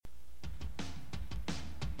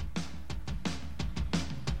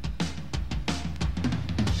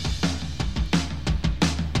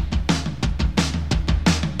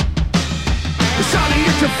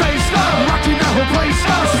whole place.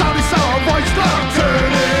 Sounding so voice, turn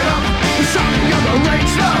it up. Shouting on the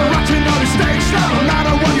range, rocking on the stage, no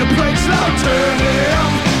matter what your place, turn it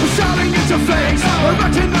up. Shouting into flames,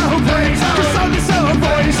 rocking the whole place. Sounding so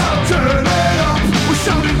voice, turn it up. We're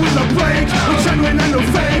shouting with a break, we're genuine and no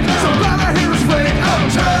fake. So better hear us play,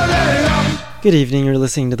 turn it up. Good evening, you're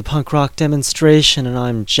listening to the Punk Rock Demonstration, and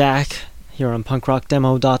I'm Jack here on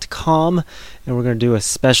punkrockdemo.com, and we're going to do a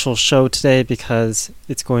special show today because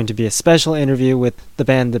it's going to be a special interview with the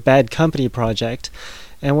band The Bad Company Project.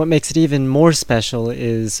 And what makes it even more special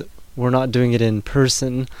is we're not doing it in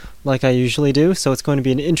person like I usually do, so it's going to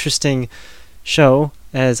be an interesting show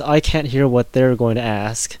as I can't hear what they're going to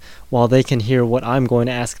ask while they can hear what I'm going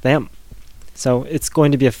to ask them. So it's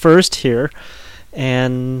going to be a first here,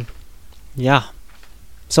 and yeah.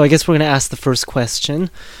 So I guess we're going to ask the first question.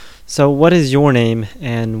 So what is your name,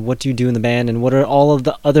 and what do you do in the band, and what are all of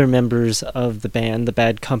the other members of the band, The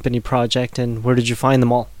Bad Company Project, and where did you find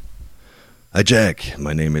them all? Hi Jack,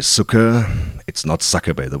 my name is Sucker. It's not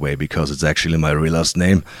Sucker, by the way, because it's actually my real last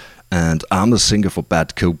name. And I'm the singer for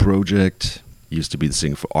Bad Co Project. Used to be the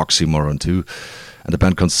singer for Oxymoron too. And the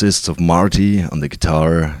band consists of Marty on the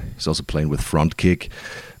guitar. He's also playing with front kick.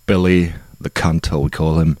 Billy, the cunt, how we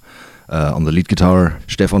call him, on the lead guitar.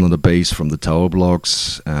 Stefan on the bass from the Tower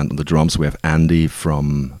Blocks. And on the drums we have Andy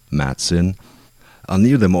from Madsen. I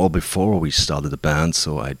knew them all before we started the band,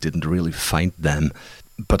 so I didn't really find them.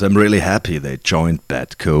 But I'm really happy they joined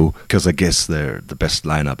Bad Co, because I guess they're the best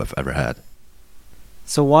lineup I've ever had.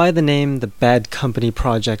 So why the name The Bad Company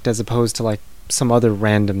Project as opposed to like some other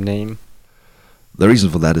random name? The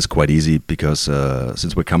reason for that is quite easy, because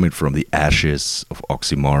since we're coming from the ashes of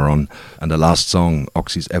Oxymoron, and the last song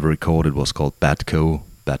Oxy's ever recorded was called Bad Co,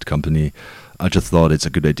 Bad Company, I just thought it's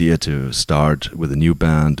a good idea to start with a new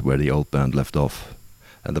band where the old band left off.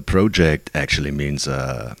 And the project actually means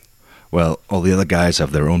well, all the other guys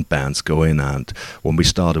have their own bands going, and when we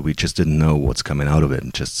started we just didn't know what's coming out of it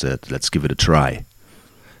and just said, let's give it a try.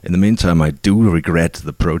 In the meantime, I do regret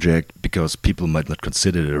the project because people might not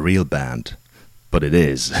consider it a real band, but it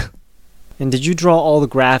is. And did you draw all the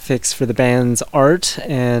graphics for the band's art,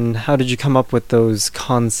 and how did you come up with those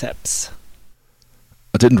concepts?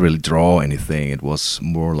 I didn't really draw anything, it was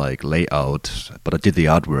more like layout, but I did the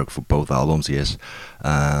artwork for both albums, yes.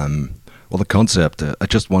 Well, the concept, I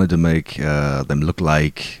just wanted to make them look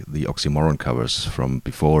like the Oxymoron covers from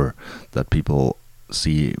before, that people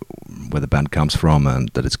see where the band comes from and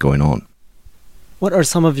that it's going on. What are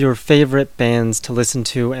some of your favorite bands to listen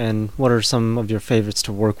to, and what are some of your favorites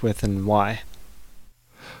to work with, and why?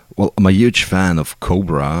 Well, I'm a huge fan of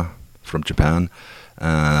Cobra from Japan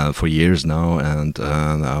for years now, and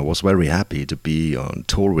I was very happy to be on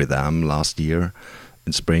tour with them last year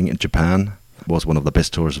in spring in Japan. It was one of the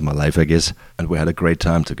best tours of my life, I guess, and we had a great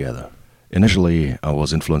time together. Initially, I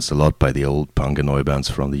was influenced a lot by the old punk and oi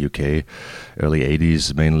bands from the UK, early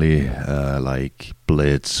 80s mainly, like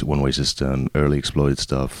Blitz, One Way System, early Exploited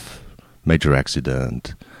stuff, Major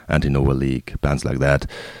Accident, Anti-Nova League, bands like that.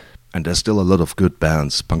 And there's still a lot of good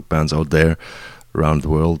bands, punk bands out there around the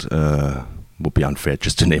world. Would be unfair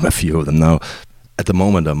just to name a few of them now. At the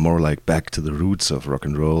moment, I'm more like back to the roots of rock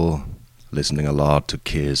and roll, listening a lot to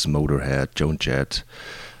Kiss, Motorhead, Joan Jett,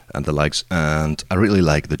 and the likes. And I really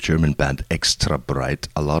like the German band Extra Breit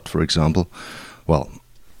a lot, for example. Well,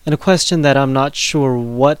 and a question that I'm not sure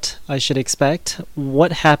what I should expect.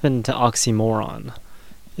 What happened to Oxymoron?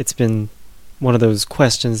 It's been one of those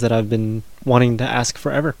questions that I've been wanting to ask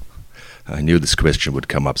forever. I knew this question would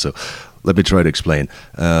come up, so let me try to explain.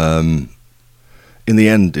 In the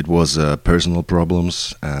end, it was personal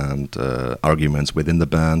problems and arguments within the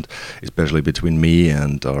band, especially between me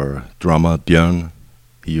and our drummer, Björn.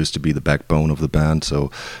 He used to be the backbone of the band,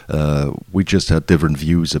 so we just had different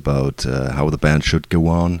views about how the band should go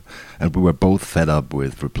on, and we were both fed up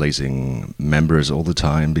with replacing members all the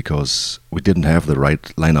time because we didn't have the right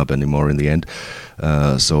lineup anymore in the end,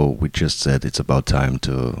 so we just said it's about time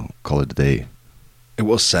to call it a day. It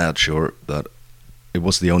was sad, sure, but it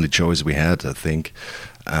was the only choice we had, I think,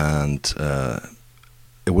 and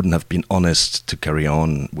it wouldn't have been honest to carry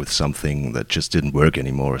on with something that just didn't work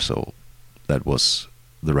anymore, so that was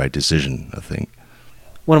the right decision, I think.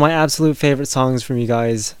 One of my absolute favorite songs from you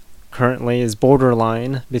guys currently is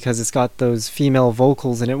Borderline, because it's got those female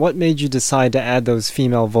vocals in it. What made you decide to add those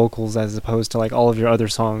female vocals as opposed to like all of your other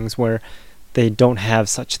songs where they don't have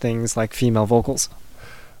such things like female vocals?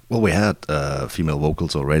 Well, we had female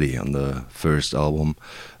vocals already on the first album,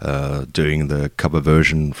 doing the cover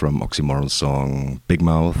version from Oxymoron's song Big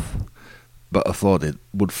Mouth. But I thought it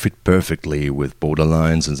would fit perfectly with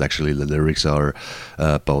Borderline, since actually the lyrics are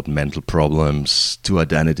about mental problems, two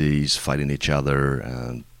identities fighting each other,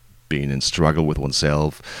 and being in struggle with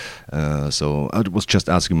oneself. So I was just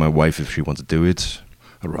asking my wife if she wants to do it.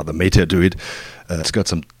 I'd rather made her do it. It's got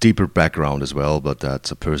some deeper background as well, but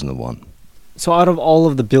that's a personal one. So out of all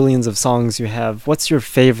of the billions of songs you have, what's your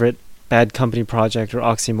favorite Bad Company Project or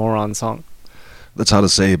Oxymoron song? That's hard to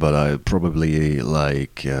say, but I probably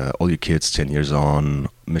like All You Kids, 10 Years On,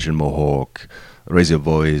 Mission Mohawk, Raise Your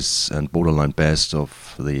Voice, and Borderline Best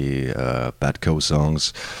of the Bad Co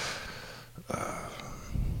songs.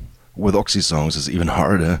 With Oxy songs it's even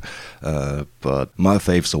harder, but my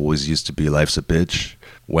faves always used to be Life's a Bitch,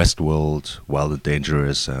 Westworld, Wild and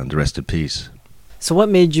Dangerous, and Rest in Peace. So what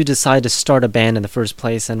made you decide to start a band in the first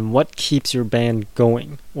place, and what keeps your band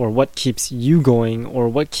going? Or what keeps you going? Or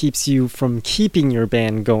what keeps you from keeping your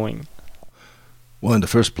band going? Well, in the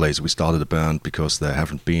first place, we started a band because there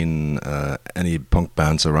haven't been any punk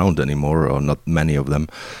bands around anymore, or not many of them,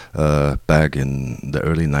 back in the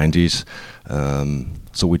early 90s.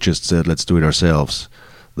 So we just said, let's do it ourselves.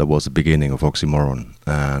 That was the beginning of Oxymoron.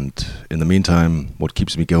 And in the meantime, what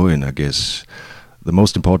keeps me going, I guess, the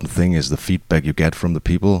most important thing is the feedback you get from the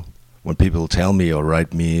people. When people tell me or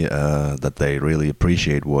write me that they really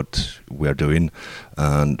appreciate what we're doing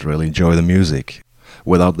and really enjoy the music.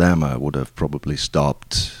 Without them, I would have probably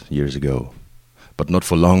stopped years ago. But not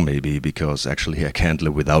for long, maybe, because actually I can't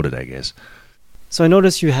live without it, I guess. So I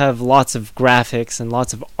notice you have lots of graphics and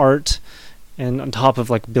lots of art, and on top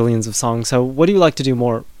of like billions of songs. So what do you like to do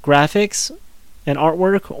more, graphics and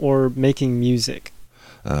artwork, or making music?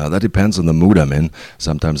 That depends on the mood I'm in.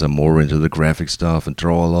 Sometimes I'm more into the graphic stuff and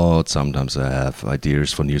draw a lot. Sometimes I have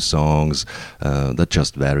ideas for new songs. That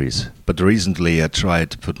just varies. But recently I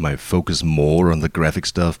tried to put my focus more on the graphic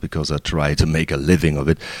stuff because I try to make a living of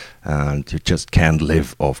it. And you just can't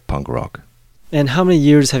live off punk rock. And how many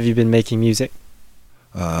years have you been making music?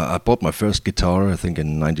 I bought my first guitar, I think,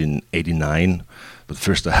 in 1989. But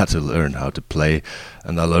first I had to learn how to play,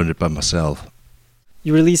 and I learned it by myself.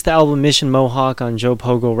 You released the album Mission Mohawk on Joe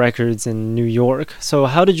Pogo Records in New York. So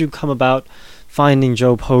how did you come about finding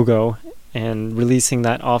Joe Pogo and releasing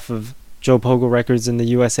that off of Joe Pogo Records in the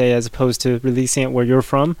USA as opposed to releasing it where you're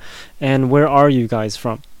from? And where are you guys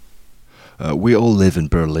from? We all live in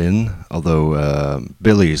Berlin, although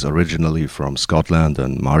Billy is originally from Scotland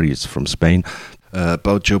and Marty is from Spain.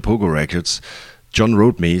 About Joe Pogo Records, John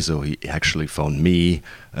wrote me, so he actually found me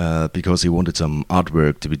because he wanted some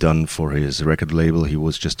artwork to be done for his record label. He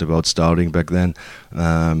was just about starting back then,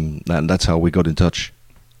 and that's how we got in touch.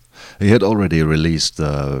 He had already released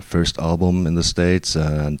the first album in the States,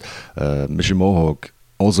 and Mission Mohawk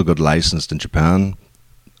also got licensed in Japan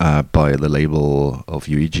by the label of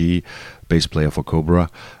UEG, bass player for Cobra,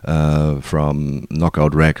 from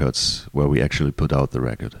Knockout Records, where we actually put out the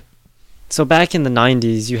record. So back in the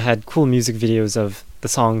 90s, you had cool music videos of the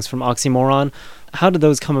songs from Oxymoron. How did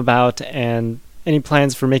those come about, and any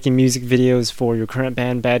plans for making music videos for your current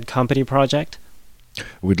band, Bad Company Project?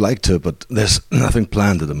 We'd like to, but there's nothing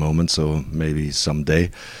planned at the moment, so maybe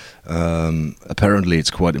someday. Apparently it's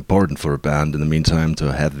quite important for a band in the meantime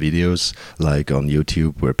to have videos, like on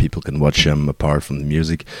YouTube, where people can watch them apart from the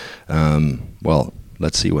music. Well,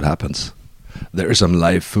 let's see what happens. There is some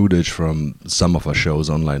live footage from some of our shows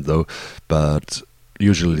online though, but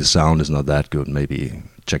usually the sound is not that good. Maybe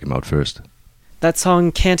check them out first. That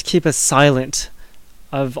song, Can't Keep Us Silent,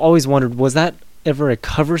 I've always wondered, was that ever a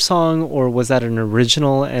cover song or was that an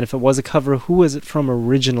original? And if it was a cover, who was it from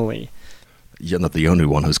originally? You're not the only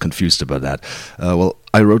one who's confused about that. Well,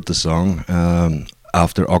 I wrote the song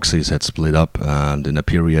after Oxys had split up and in a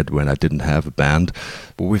period when I didn't have a band.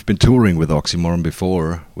 But we've been touring with Oxymoron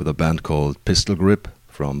before with a band called Pistol Grip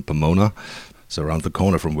from Pomona. It's around the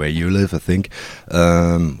corner from where you live, I think.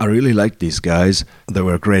 I really liked these guys. They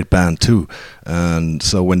were a great band too. And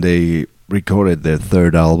so when they recorded their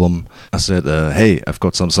third album, I said, hey, I've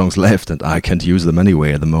got some songs left and I can't use them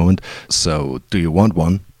anyway at the moment. So do you want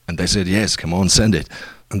one? And they said, yes, come on, send it.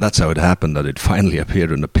 And that's how it happened, that it finally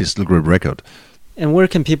appeared on the Pistol Grip record. And where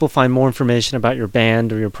can people find more information about your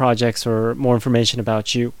band or your projects or more information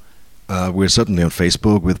about you? We're certainly on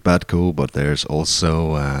Facebook with Badco, but there's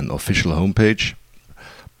also an official homepage,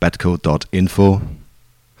 badco.info.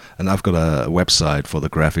 And I've got a website for the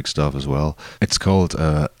graphic stuff as well. It's called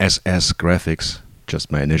SS Graphics,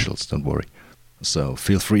 just my initials, don't worry. So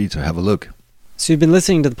feel free to have a look. So you've been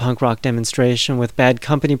listening to the punk rock demonstration with Bad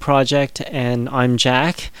Company Project, and I'm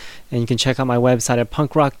Jack, and you can check out my website at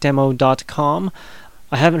punkrockdemo.com.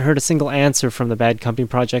 I haven't heard a single answer from the Bad Company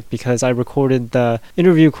Project because I recorded the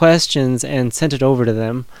interview questions and sent it over to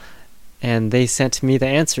them, and they sent me the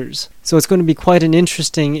answers. So it's going to be quite an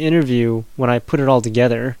interesting interview when I put it all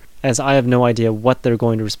together, as I have no idea what they're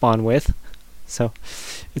going to respond with. So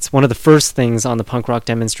it's one of the first things on the punk rock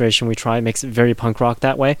demonstration we try. It makes it very punk rock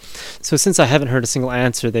that way. So since I haven't heard a single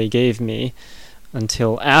answer they gave me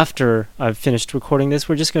until after I've finished recording this,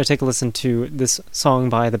 we're just going to take a listen to this song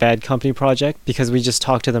by the Bad Company Project, because we just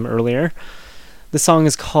talked to them earlier. The song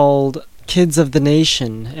is called Kids of the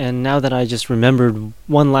Nation, and now that I just remembered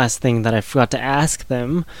one last thing that I forgot to ask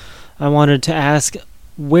them, I wanted to ask,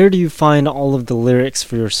 where do you find all of the lyrics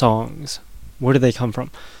for your songs? Where do they come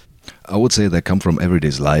from? I would say they come from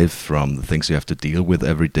everyday's life, from the things you have to deal with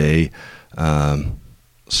every day.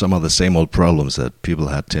 Some of the same old problems that people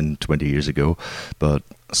had 10, 20 years ago, but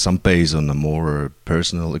some based on a more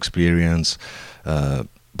personal experience.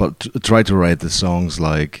 But try to write the songs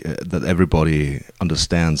like that everybody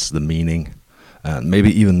understands the meaning, and maybe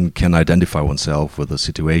even can identify oneself with the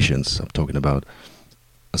situations I'm talking about.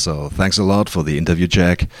 So thanks a lot for the interview,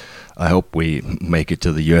 Jack. I hope we make it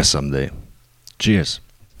to the US someday. Cheers.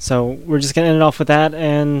 So we're just going to end it off with that,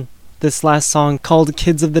 and this last song called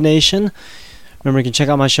Kids of the Nation. Remember, you can check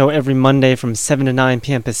out my show every Monday from 7 to 9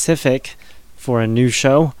 p.m. Pacific for a new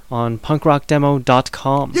show on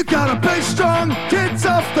punkrockdemo.com. You gotta be strong, kids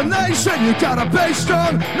of the nation. You gotta be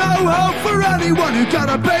strong, no hope for anyone. You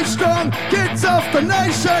gotta be strong, kids of the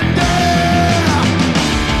nation, yeah.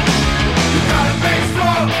 You gotta be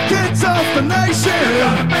strong, kids of the nation. You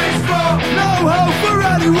gotta be strong, no hope for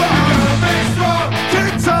anyone. You gotta be strong,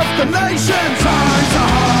 kids of the nation. Times are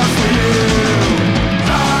hard for you.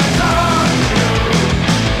 Times are hard for you.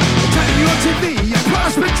 Telling you on TV, your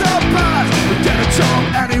prospects are bad. But get a job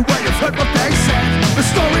anyway, you've heard what they said. The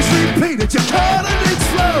story's repeated, you can't and it's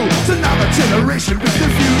slow. It's another generation with the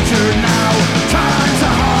future now. Times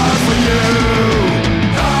are hard for you.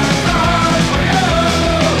 Times are hard for you.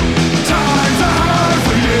 Times are hard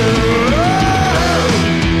for you.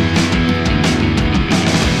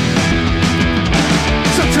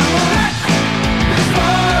 So come on, it's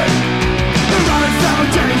fine. The right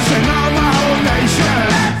foundation of our whole nation.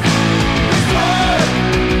 It's fine.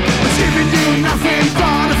 It's giving you nothing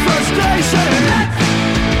but a frustration.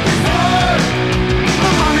 It's fine.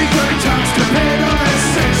 The money could comes to pay on the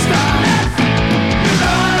system. You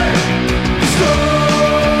lie. Strong.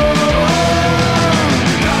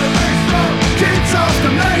 You gotta be strong. Kids of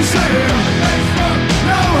the nation.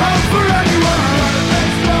 No hope for anyone.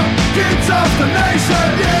 Kids of the nation,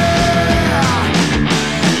 yeah.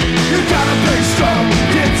 You gotta be strong,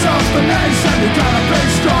 kids of the nation. You gotta be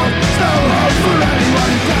strong, no hope for anyone.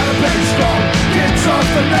 You gotta be strong, kids of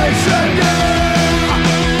the nation, yeah.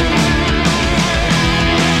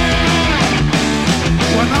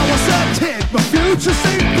 When I was a kid, my future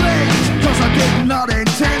seemed bleak, 'cause I did not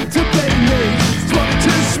intend to be me. Wanted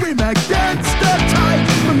to swim against the tide,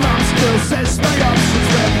 but mom still says my options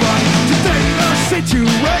were right. Today the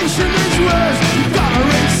situation is worse. You gotta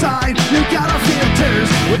inside, you gotta feel tears.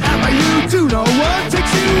 Whatever you do, no one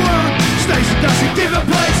takes you on. Station doesn't give a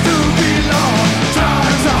place to belong.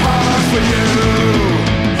 Times are hard for you.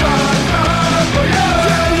 Times are hard for you.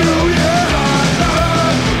 Yeah, you, yeah. Times are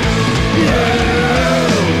hard for you. Yeah.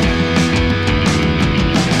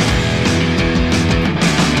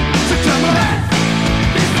 So come on,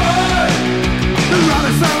 be fine. The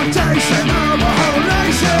running foundation of a whole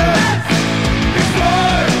nation. Be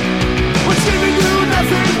fine. What's giving you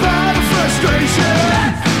nothing but a frustration?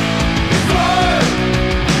 Be fine.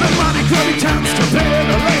 The money clearly comes to pay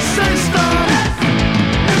the race system.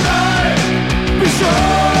 And be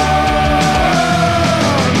strong.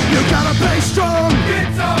 You gotta be strong.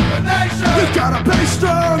 Kids of the nation. You gotta be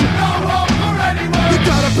strong. No hope for anyone. You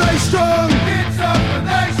gotta be strong. Kids of the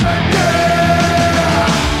nation. Yeah.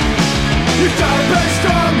 You gotta be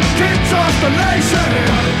strong. Kids of the nation. You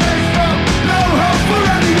gotta be strong. No hope for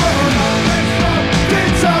anyone.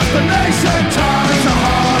 Kids of the nation. Times are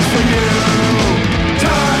hard for you.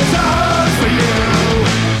 Times are hard for you.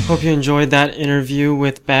 Hope you enjoyed that interview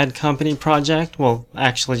with Bad Company Project. Well,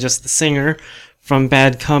 actually just the singer from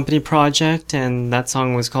Bad Company Project, and that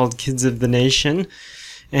song was called Kids of the Nation.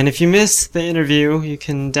 And if you missed the interview, you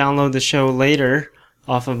can download the show later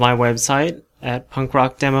off of my website at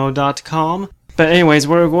punkrockdemo.com. But anyways,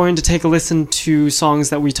 we're going to take a listen to songs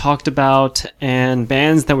that we talked about and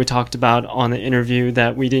bands that we talked about on the interview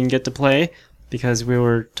that we didn't get to play because we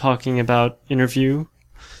were talking about interview.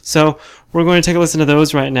 So we're going to take a listen to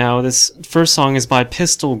those right now. This first song is by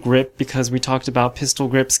Pistol Grip, because we talked about Pistol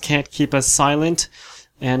Grip's Can't Keep Us Silent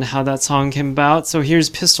and how that song came about. So here's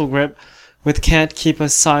Pistol Grip with Can't Keep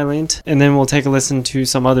Us Silent, and then we'll take a listen to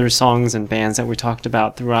some other songs and bands that we talked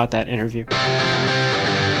about throughout that interview.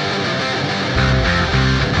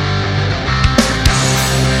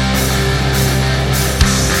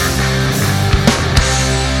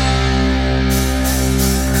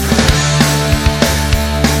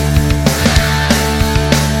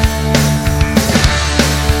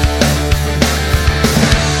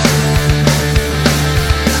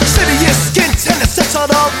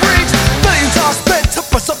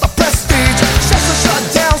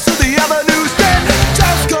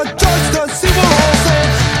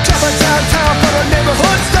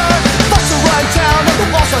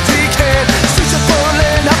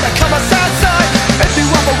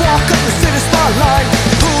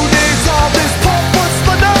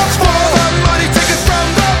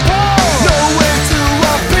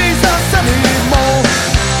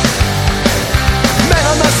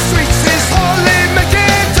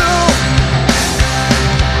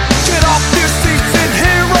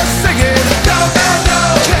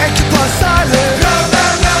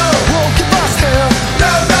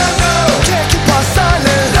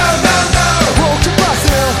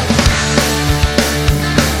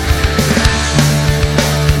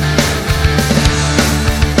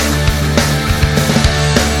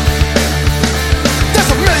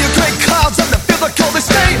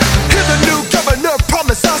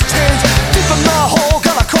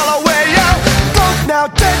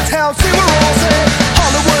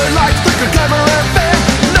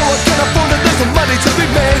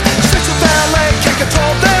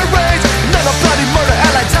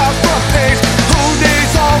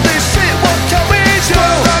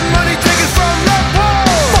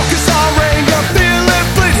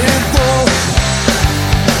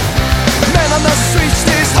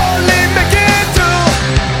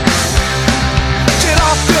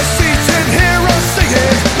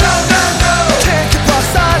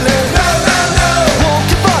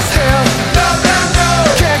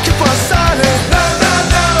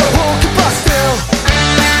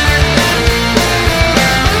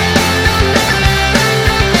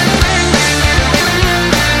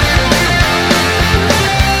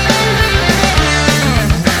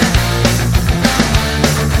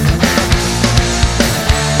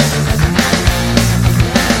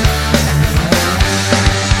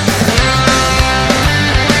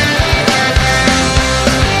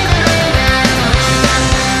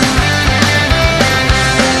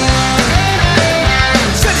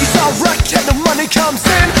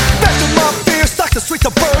 streets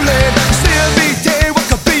of Berlin. See every day what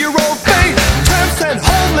could be your own fate. Tramps and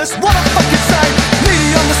homeless, what a fucking sight.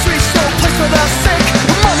 Needy on the streets, no place for the sick.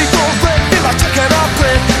 Money for rent, feel like taking a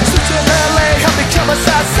break. Switch to LA, help me kill us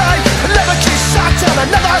outside. Another key shot down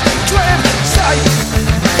another dream site.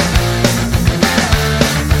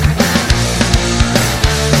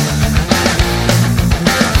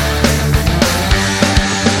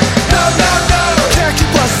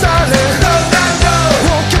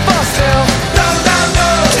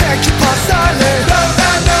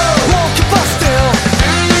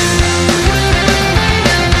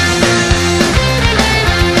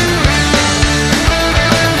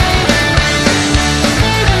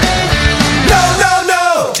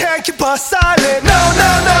 Silent, no,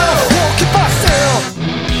 no, no, won't keep us still.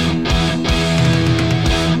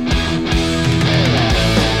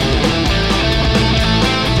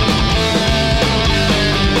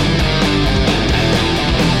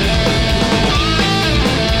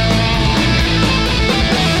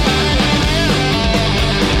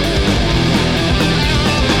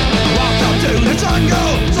 Walked up to the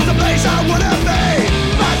jungle, to the place I wanna be.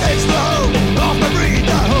 My legs blow off my breathe,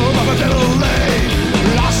 the home of a little lane.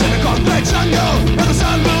 Lost in the concrete jungle, where the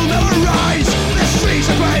sun will never rise. The streets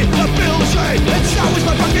are grey, the buildings straight, and so is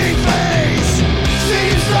my fucking face.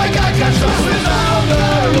 Seems like I can't trust without the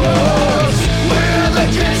rules. We're the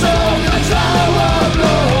kids of the Tower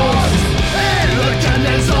Blues. In the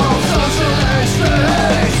canyons of socialist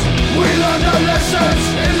states, we learn the lessons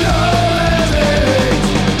in love and hate.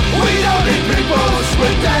 We don't need peoples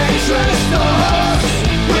with dangerous thoughts.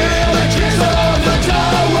 We're the kids of the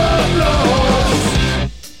Tower Blues.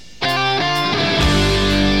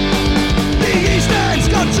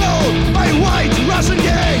 Controlled by white Russian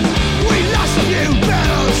gang. We lost a few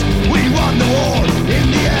battles, we won the war. In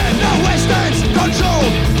the end, the West End's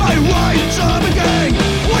controlled by white German gang.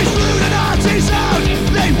 We threw the Nazis out,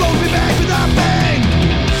 they won't be back with a bang.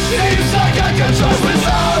 Seems like I can trust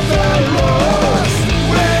without the rules.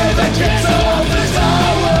 We're the kids of the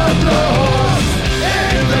Tower Blues.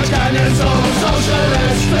 In the canyons of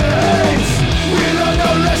socialist states, we learn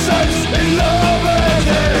no lessons in love and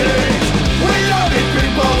hate. We don't need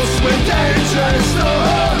peoples with dangerous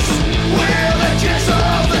thoughts. We're the kids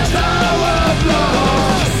of the Tower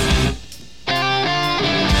Blues.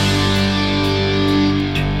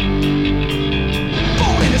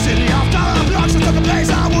 Born in the city after blocks, I took a place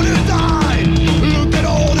I wouldn't die. Look at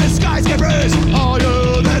all the skyscrapers,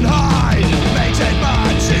 higher than high. Makes it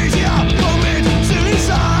much easier, commit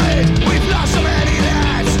suicide. We've lost so many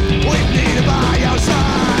lads, we need to buy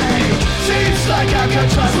outside. Seems like I can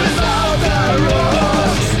trust without the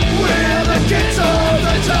rules. We're the kids of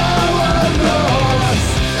the Tower Blues.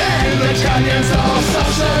 In the canyons of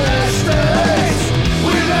socialist states,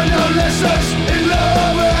 we learn no lessons in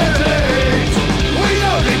love and hate. We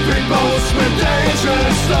don't need peoples with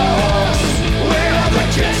dangerous thoughts. We are the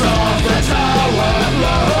kids of the Tower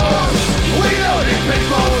Blues. We don't need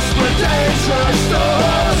peoples with dangerous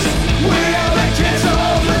thoughts. We are the kids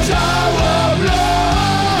of the Tower Blues.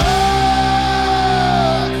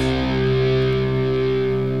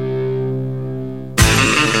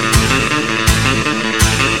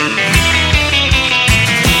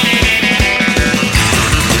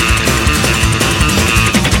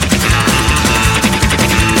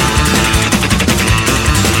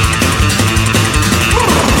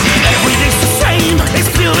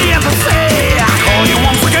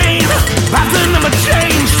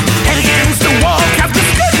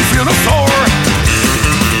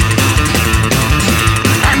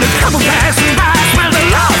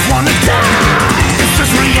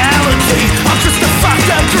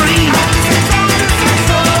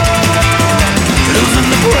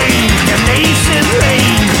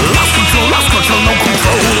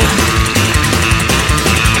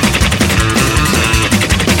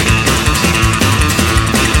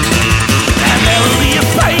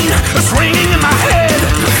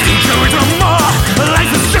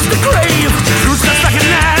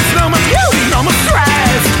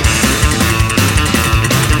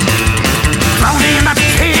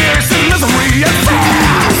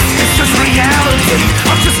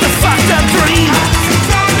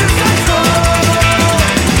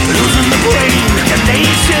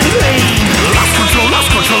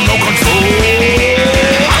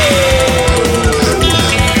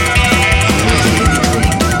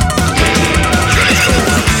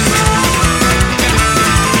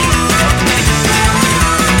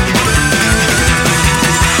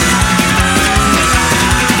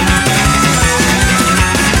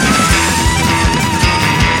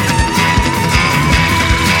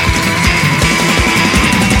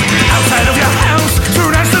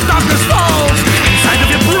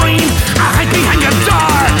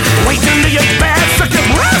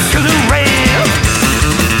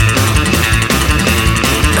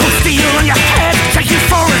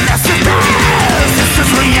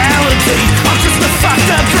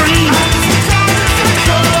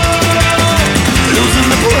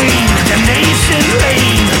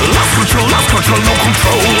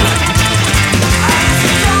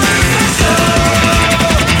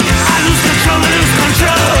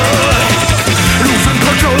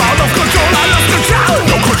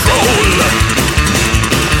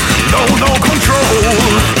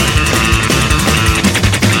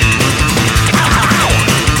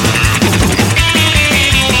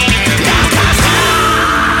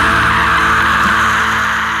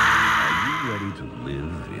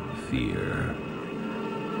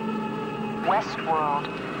 world.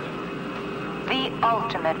 The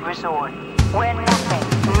ultimate resort, where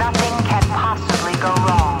nothing can possibly go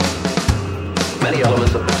wrong. Many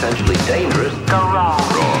elements are potentially dangerous. Go wrong.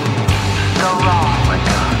 Go wrong. Oh my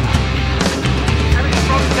God. Everything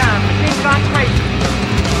broke down. Machine gone crazy.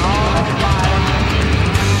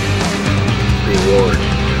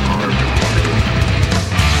 Reward.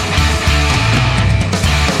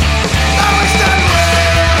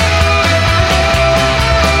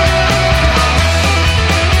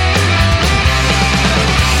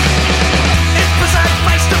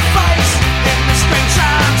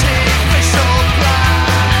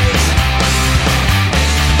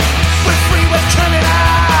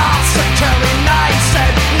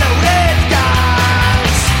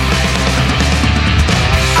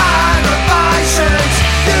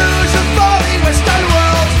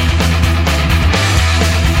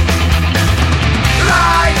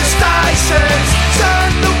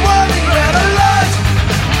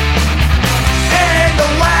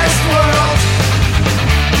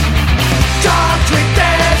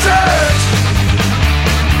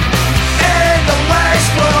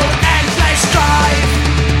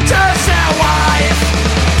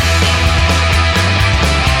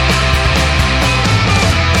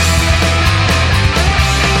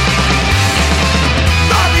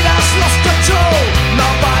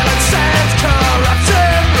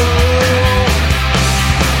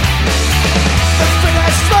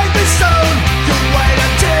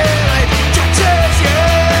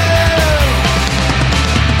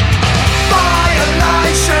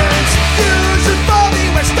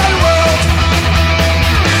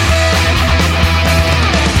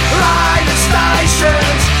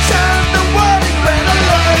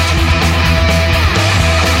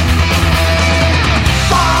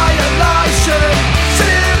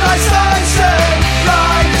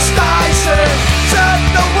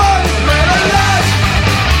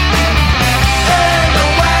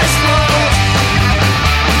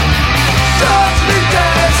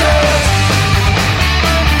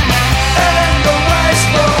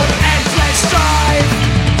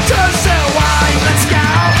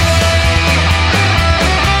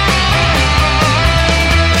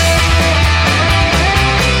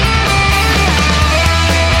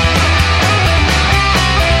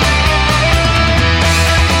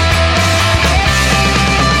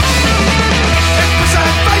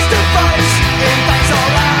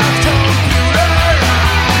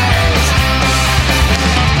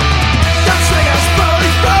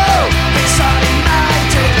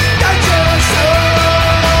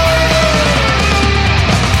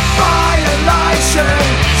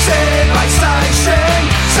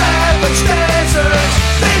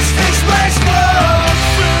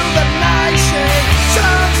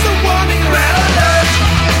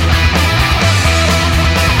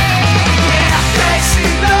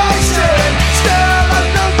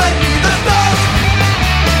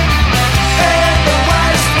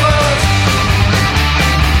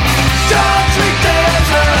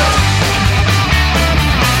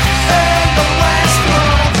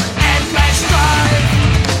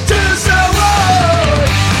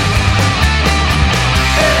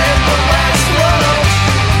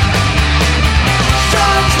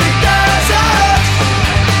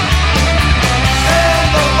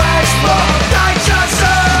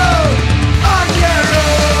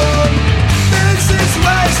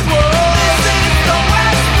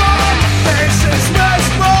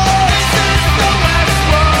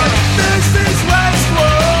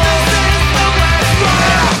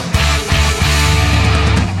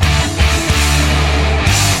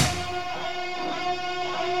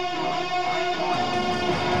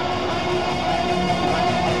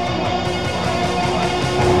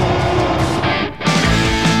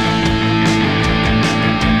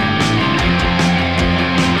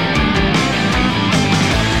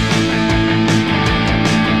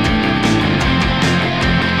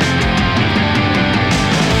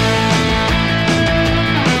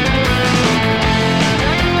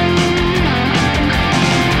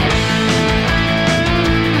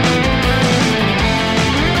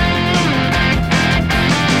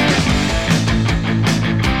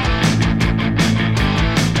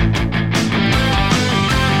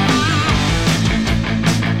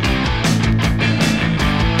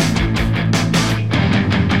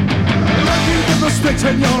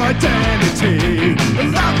 in your identity.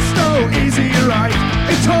 That's no easy right.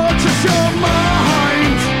 It tortures your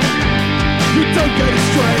mind. You don't get it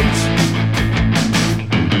straight.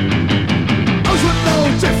 Those with no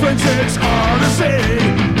difference, it's hard to see.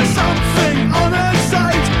 There's something on its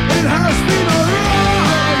side. It has been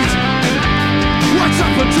alright. What's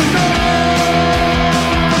happened tonight?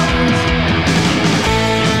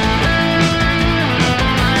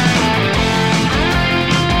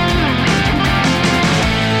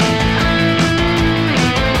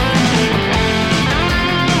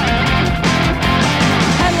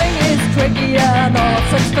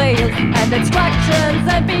 instructions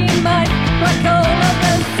and be mine like all of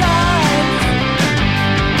the signs.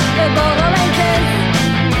 The borderline kiss.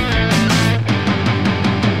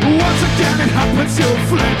 Once again it happens, you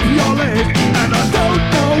flip your lid, and I don't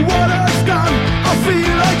know what I've done. I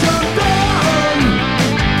feel like I'm done,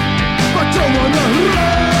 but don't wanna run.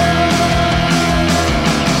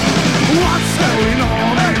 What's going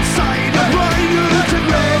on inside your brain? You can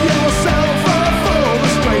rid yourself of all the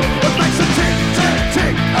strain. What makes a tick, tick,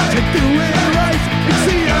 tick? I can do it right. It's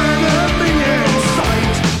the enemy in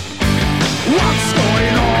sight. What's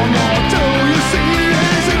going on? What do you see?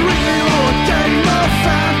 Is it real or a game of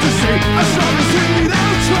fantasy? As long as we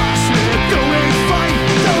don't trust, we're doing fine.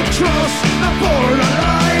 Don't trust the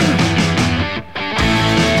borderline.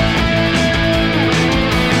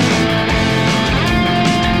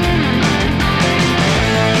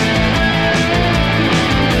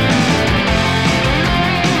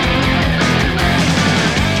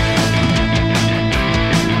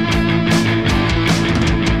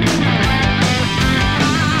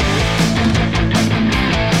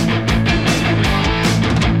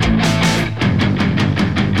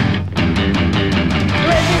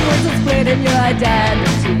 Living was a split in your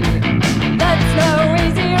identity. That's no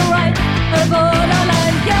easy right. A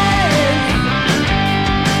borderline gaze.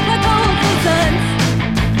 Like all the sense.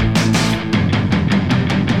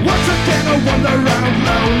 Once again I wander around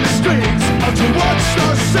lonely streets, out to watch the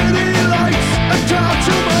city lights and count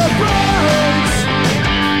to my brains.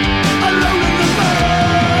 Alone in the night.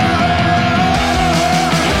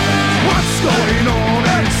 What's going on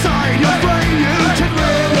inside your brain? You can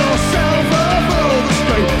rid yourself of all the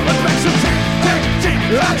strain. What makes a tick, tick, tick?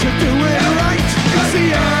 I can do it right. It's the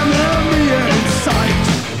enemy in sight.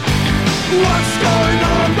 What's going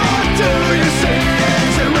on? What do you see?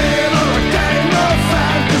 Is it real or a game of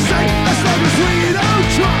fantasy? As long as we don't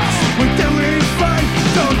trust, we're doing fine.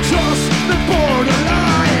 Don't trust the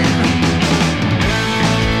borderline.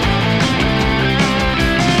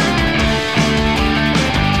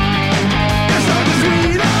 As long as we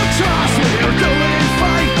don't trust, we're doing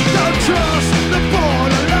fine. Don't trust the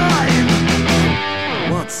borderline.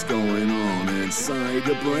 What's going on inside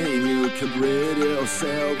your brain? You can rid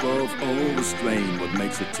yourself of all the strain. What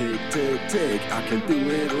makes it tick, tick, tick? I can do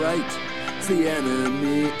it right. It's the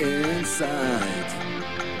enemy inside.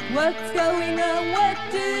 What's going on? What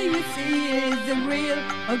do you see? Is it real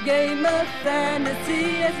or game of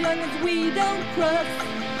fantasy? As long as we don't cross,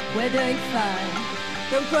 we're doing fine.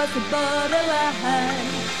 Don't cross the borderline.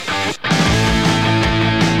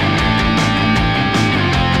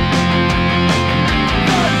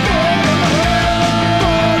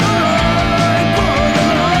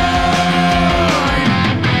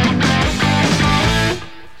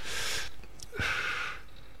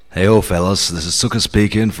 Hey ho fellas, this is Zucker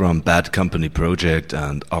speaking from Bad Company Project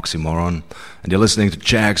and Oxymoron, and you're listening to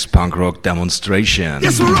Jack's Punk Rock Demonstration.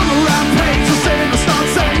 Yes, we're on a rampage, we're saying it's not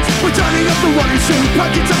saints. We're turning up the one shoot,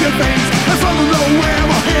 pockets of your veins. And from nowhere,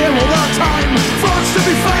 we're here all the time. Thoughts to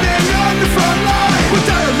be fighting on the front line. We're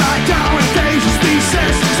down like our endangered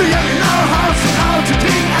species. So you know how to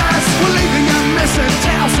kick ass. We're leaving a missing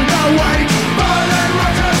tails in our wake. Burning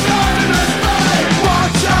rockers guarding us by.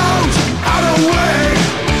 Watch out, out of way.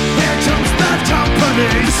 Here comes Bad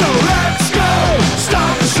Company. So let's go,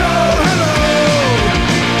 start the show, hello.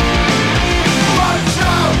 Watch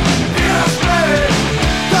out, hear us play.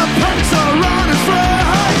 The punks are running free.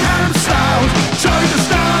 I'm sound, join us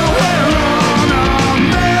now. We're on a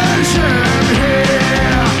mission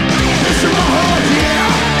here. It's in my heart, yeah.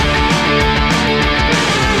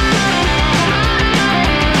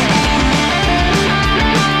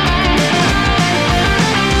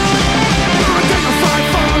 We're identified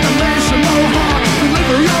for the mission, no heart.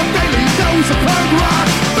 Deliver your daily dose of punk rock.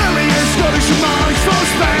 Billy is Scottish and Mark's from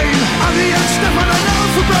Spain. I'm the young Stefan, I know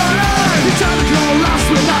for Berlin. You tell the girl last,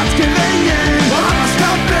 we're not giving in. Well, I must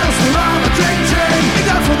count bills, we're on a drink gin. Ain't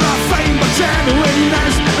that for the fame, but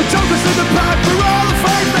genuineness. The jokers in the pub, we're all the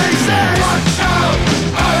fake faces. Watch out,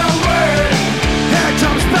 out of way. Here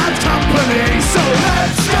comes Bad Company. So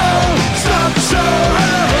let's go, start the show,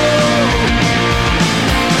 hello.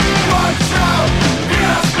 Watch out,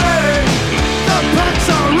 hear us play. The punks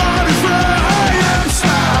are running free. I am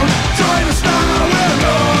sound, join us now. We're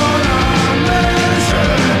on a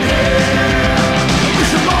mission here.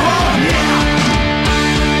 Mission more, yeah.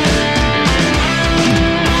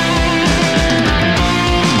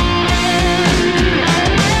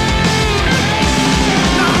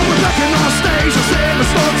 Now we're back in our stage, I say the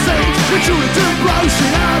start stage. We're chewing to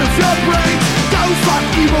grossing out of your brains. Go fuck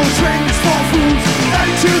evil drinks for fools.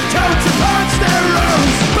 Attitude coats and punch their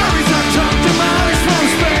rooms. Berries are chucked to malice from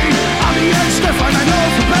Spain. I'm the young Stefan, I know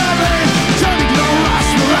for Berlin.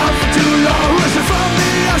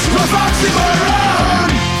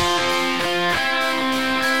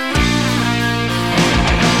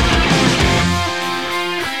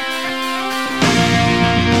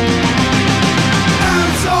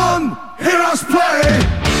 just play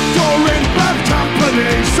during Bad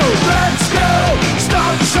Company. So let's go,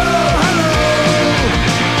 start the show, hello.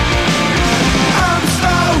 I'm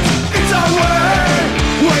Snout, it's our way.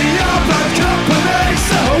 We are Bad Company,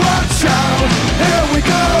 so watch out. Here we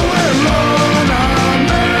go, we're on a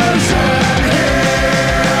mission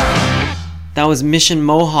here. That was Mission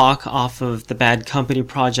Mohawk off of the Bad Company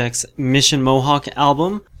Project's Mission Mohawk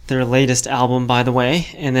album, their latest album, by the way.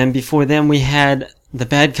 And then before them we had the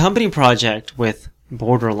Bad Company Project with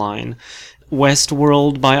Borderline.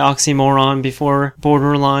 Westworld by Oxymoron before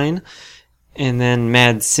Borderline. And then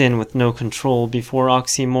Mad Sin with No Control before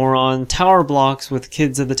Oxymoron. Tower Blocks with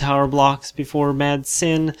Kids of the Tower Blocks before Mad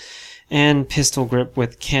Sin. And Pistol Grip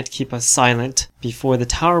with Can't Keep Us Silent before the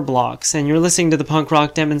Tower Blocks. And you're listening to the punk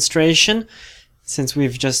rock demonstration. Since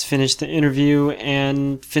we've just finished the interview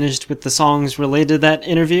and finished with the songs related to that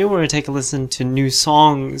interview, we're going to take a listen to new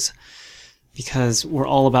songs, because we're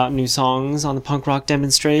all about new songs on the punk rock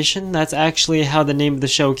demonstration. That's actually how the name of the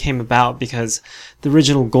show came about, because the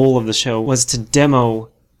original goal of the show was to demo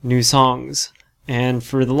new songs. And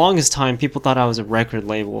for the longest time, people thought I was a record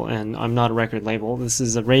label, and I'm not a record label. This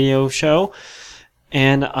is a radio show,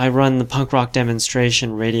 and I run the punk rock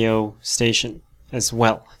demonstration radio station as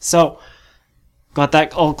well. So, got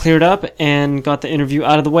that all cleared up and got the interview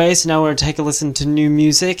out of the way. So now we're going to take a listen to new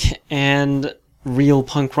music and real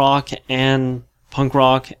punk rock and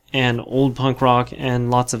old punk rock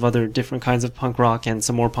and lots of other different kinds of punk rock and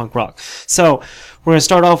some more punk rock. So we're going to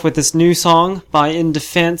start off with this new song by In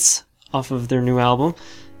Defense off of their new album.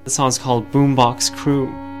 The song's called Boombox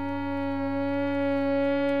Crew.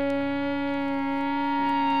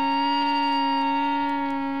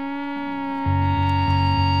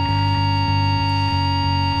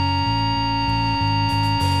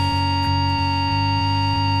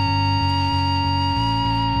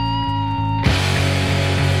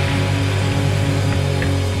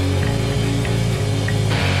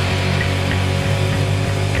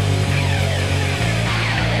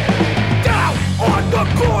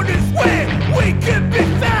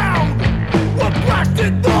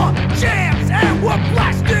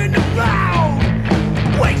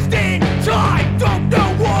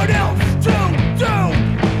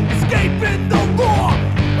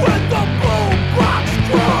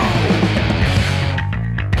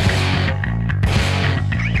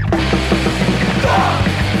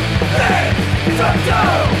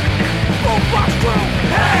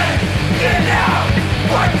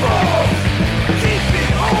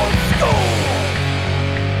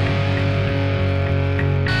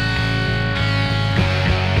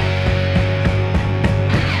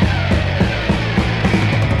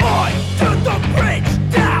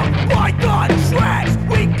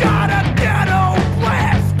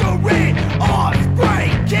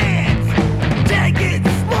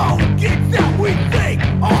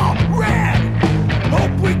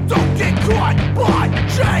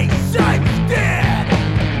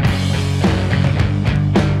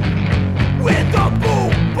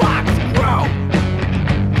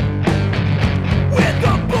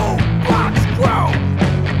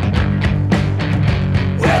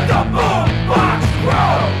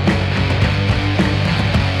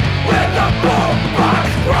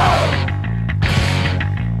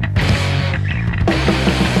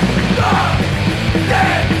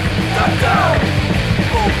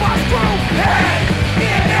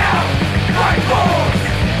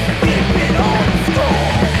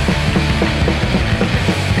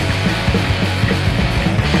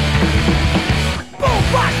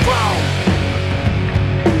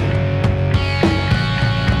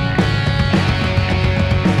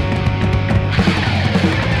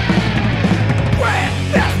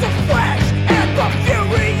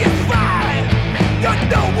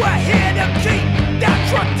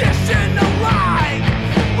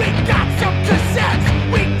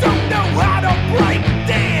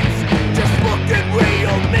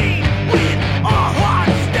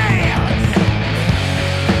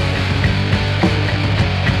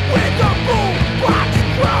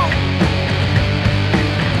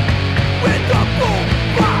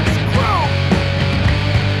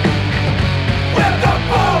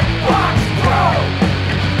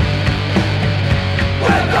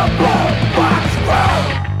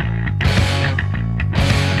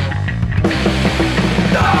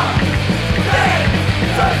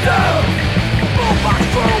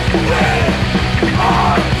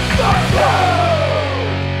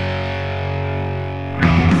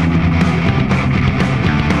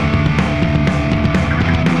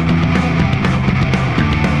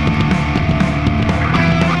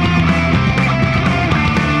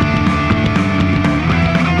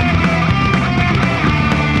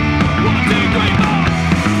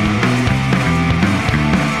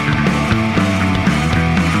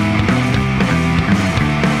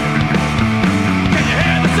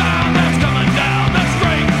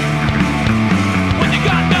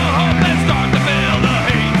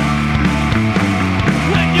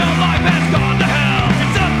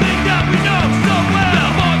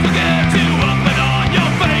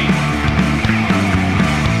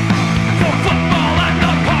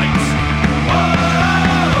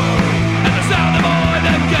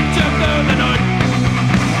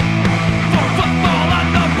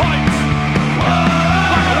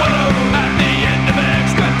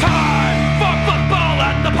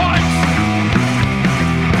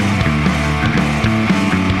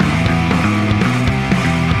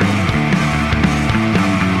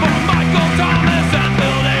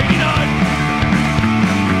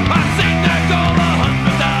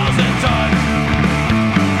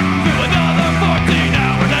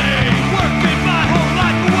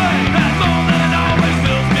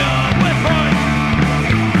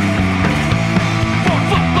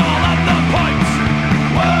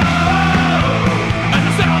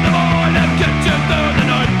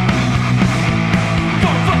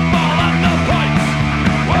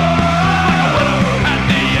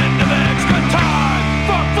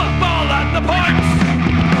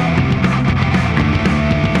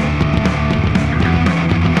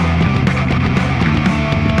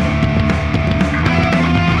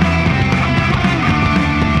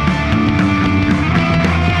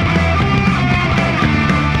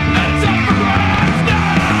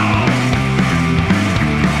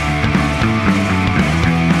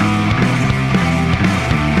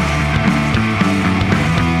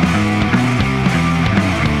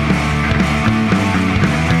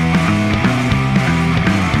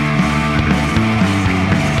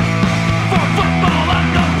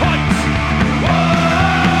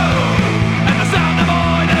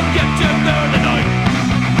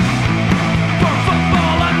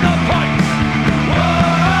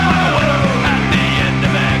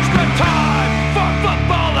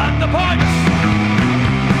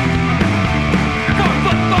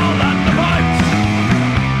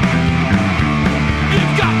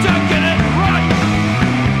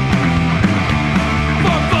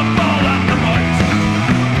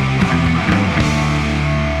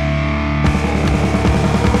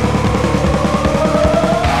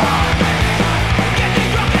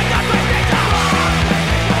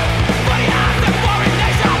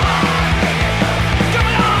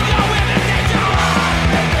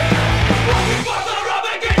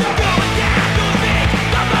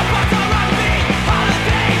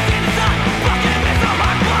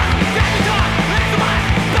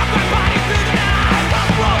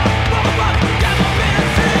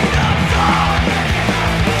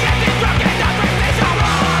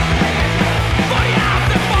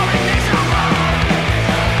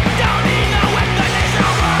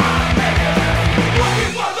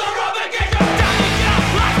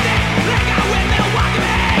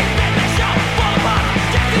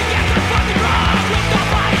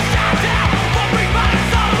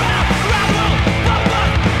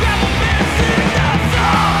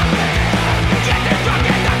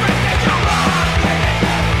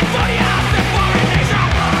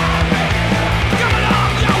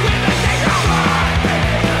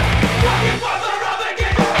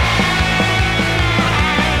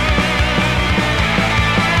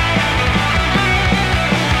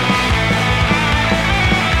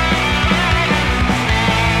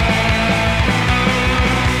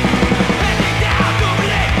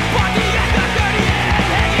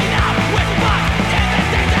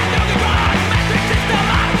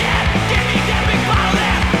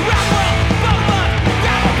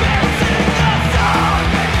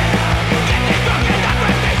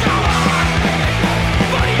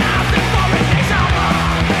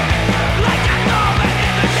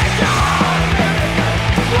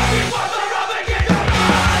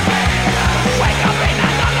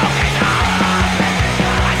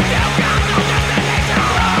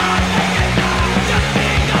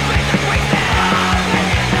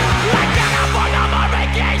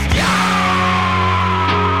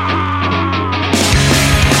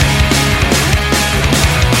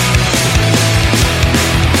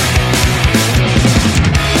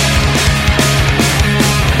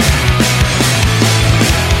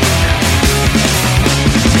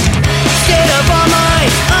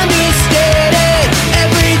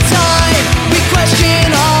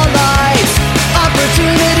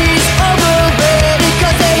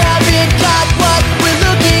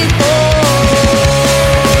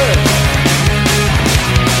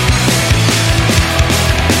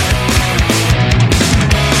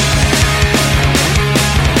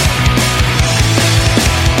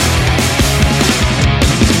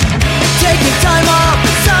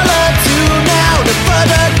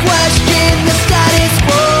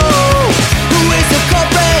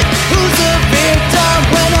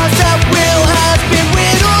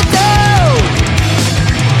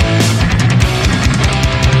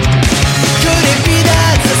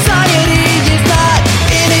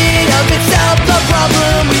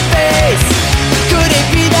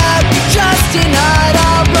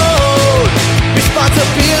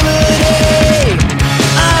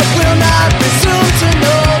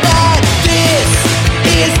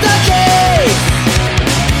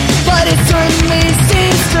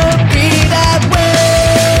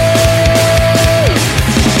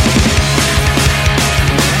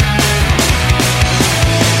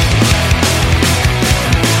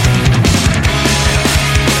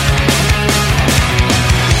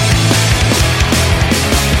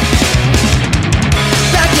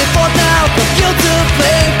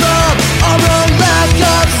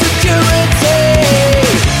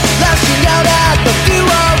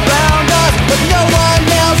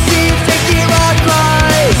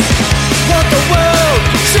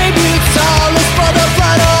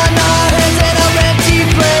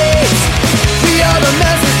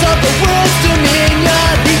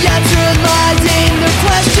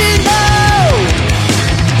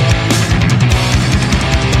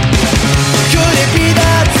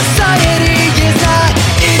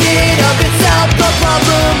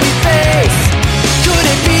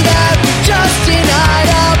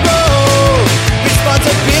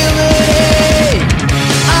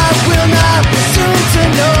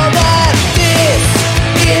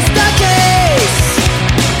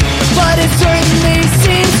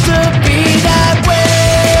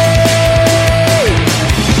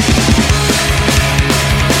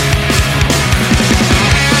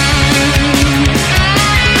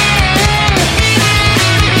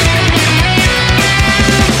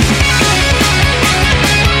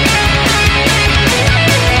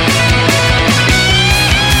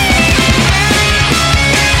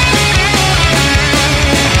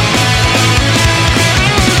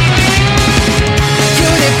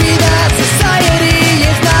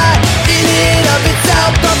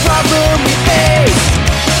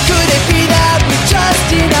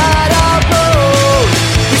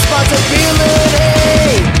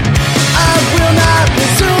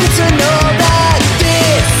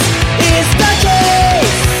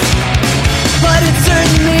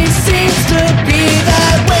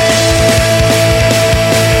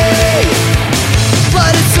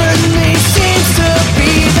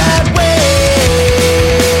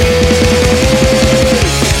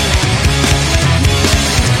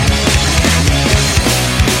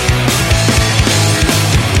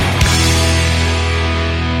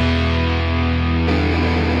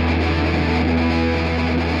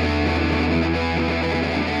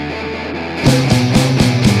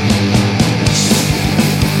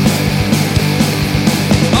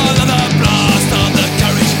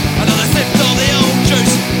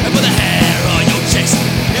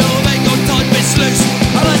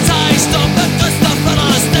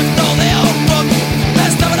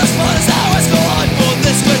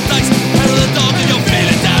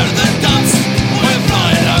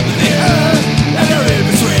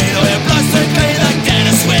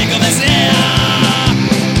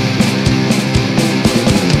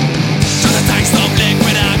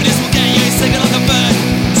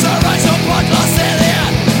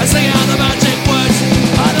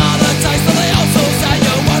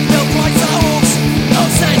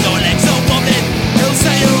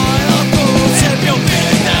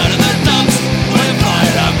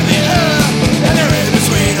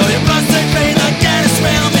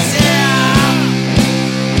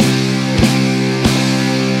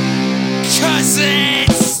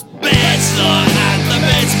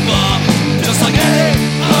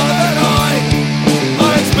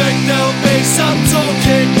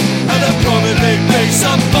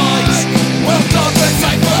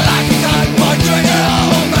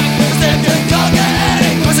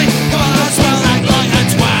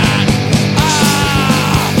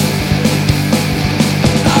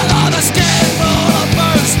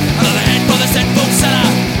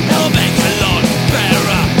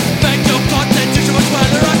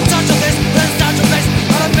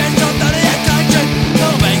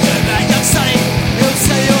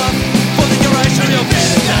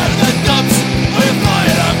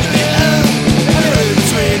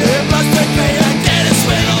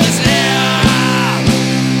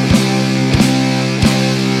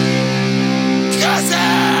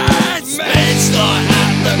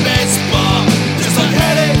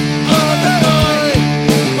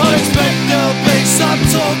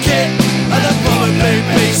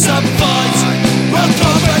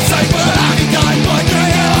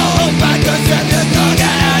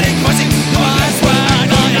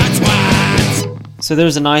 So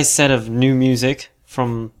there's a nice set of new music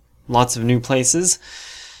from lots of new places.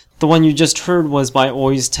 The one you just heard was by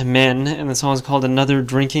Oys to Men, and the song is called Another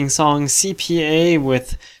Drinking Song. CPA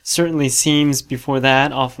with Certainly Seems before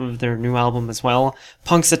that, off of their new album as well.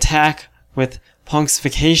 Punk's Attack with Punk's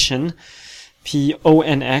Vacation.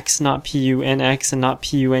 P-O-N-X, not P-U-N-X, and not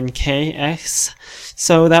P-U-N-K-X.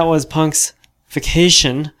 So that was Punk's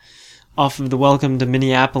Vacation off of the Welcome to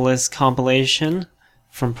Minneapolis compilation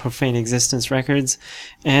from Profane Existence Records.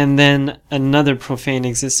 And then another Profane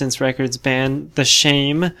Existence Records band, The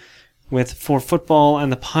Shame, with For Football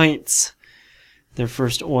and the Pints, their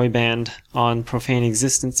first Oi band on Profane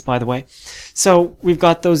Existence, by the way. So we've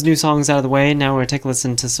got those new songs out of the way. Now we're going to take a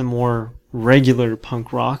listen to some more regular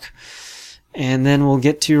punk rock. And then we'll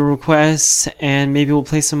get to your requests, and maybe we'll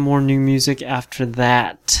play some more new music after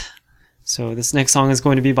that. So this next song is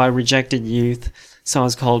going to be by Rejected Youth. The song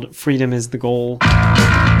is called Freedom is the Goal.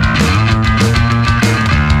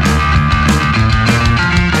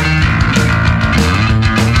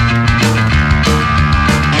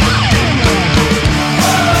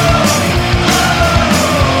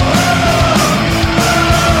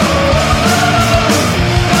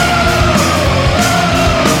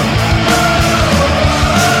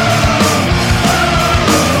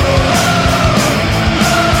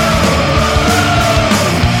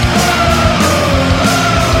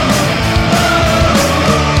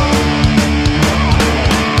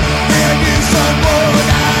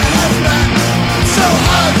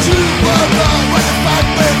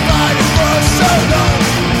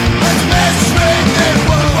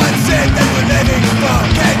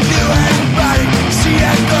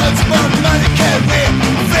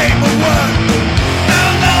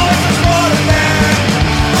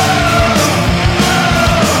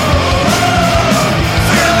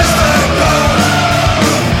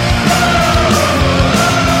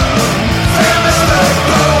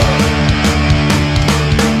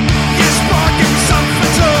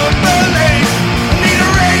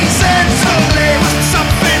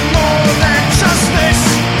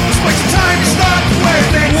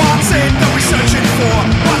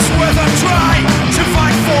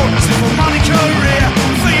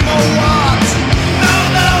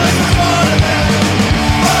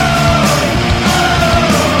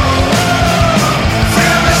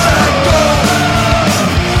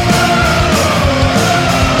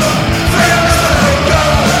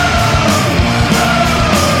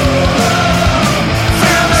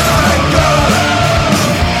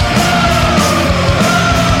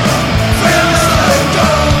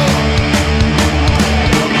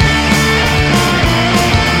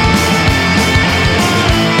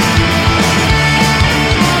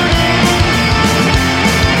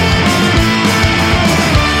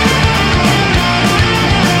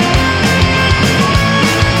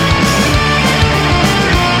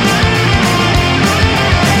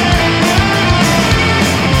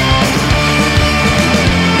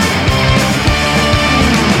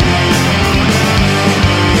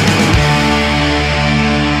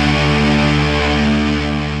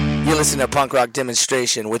 Punk rock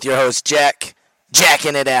demonstration with your host Jack,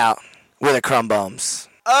 jacking it out with the Crumb Bums.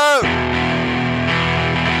 Oh!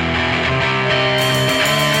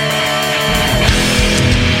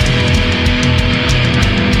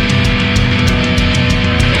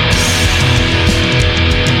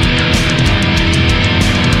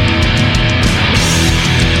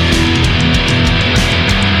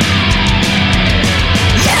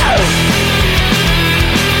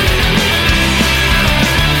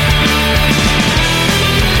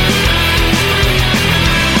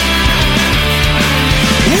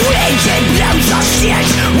 Can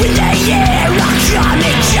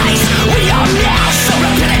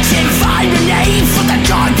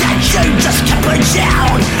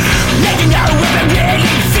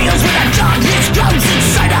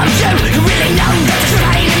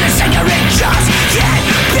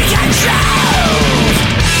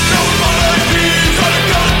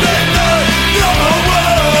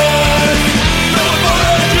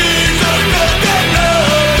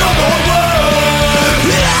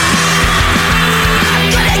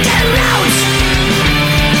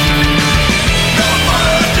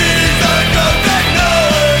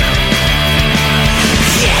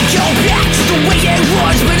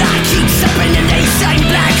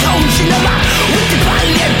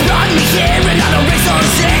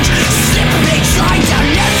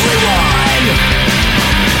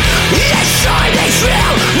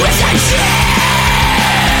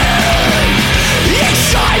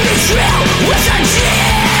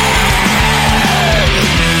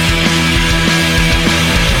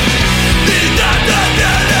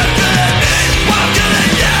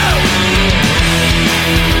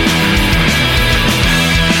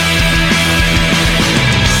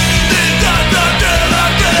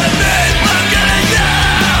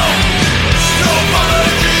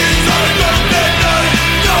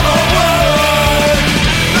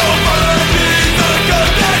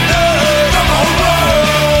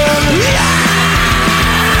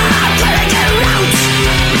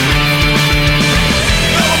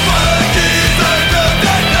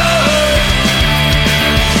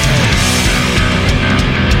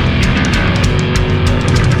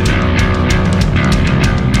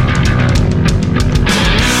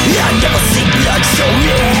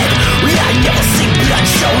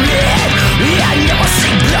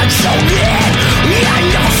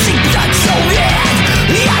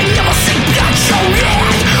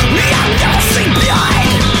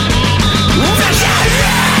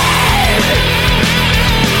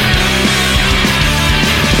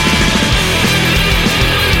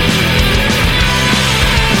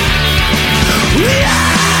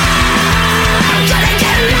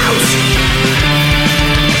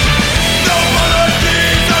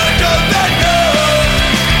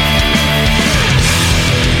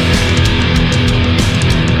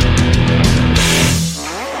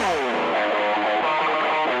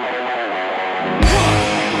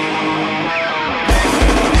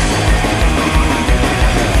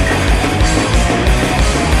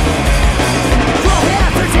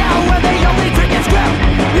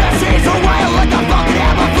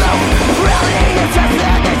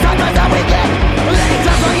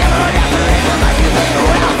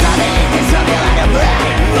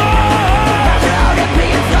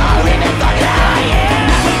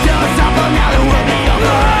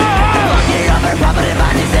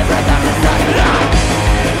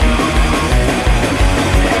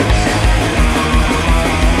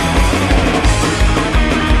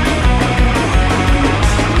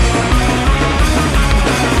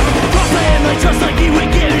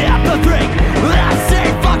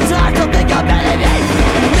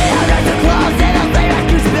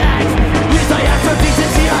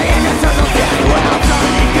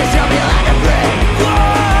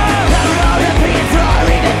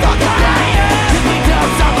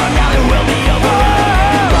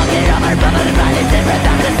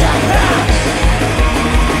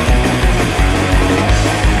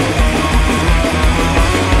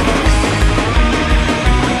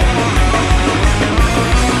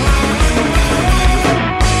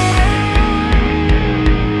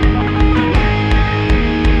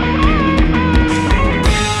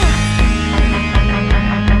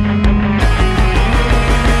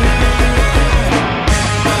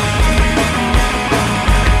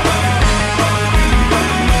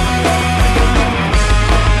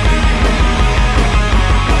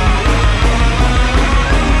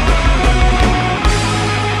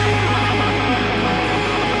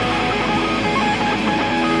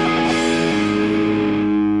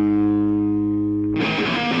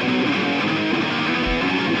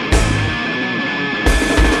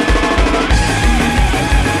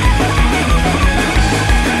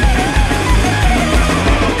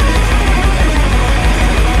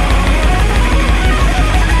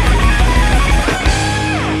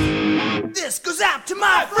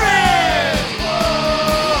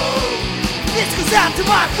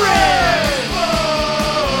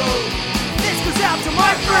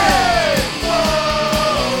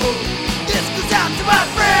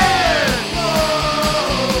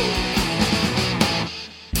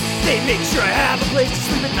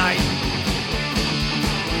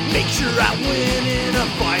make sure I win in a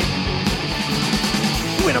fight.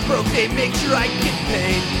 When I'm broke, they make sure I get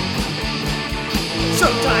paid.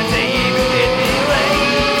 Sometimes they even get me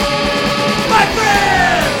late. My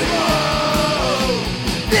friends!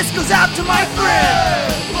 This goes out to my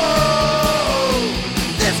friends!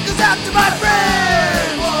 This goes out to my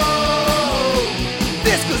friends!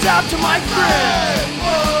 This goes out to my friends!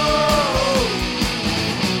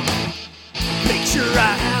 Make sure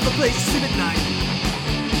I have a place to sleep at night.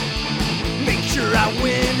 Make sure I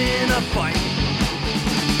win in a fight.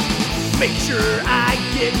 Make sure I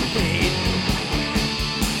get paid.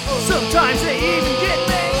 Sometimes they even get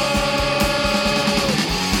me.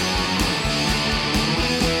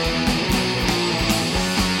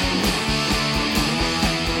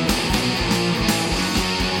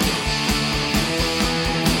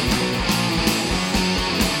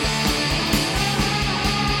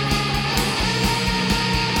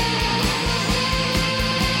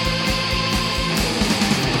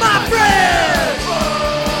 My friends!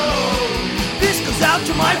 This goes out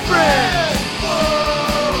to my friends!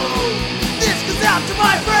 This goes out to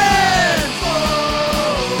my friends!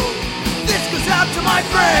 This goes out to my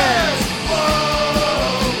friends!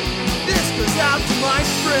 This goes out to my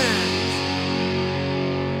friends!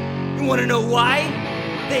 You wanna know why?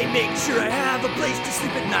 They make sure I have a place to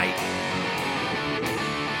sleep at night.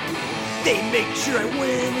 They make sure I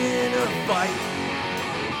win in a fight.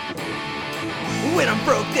 When I'm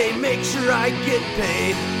broke, they make sure I get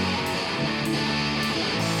paid.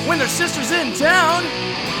 When their sister's in town,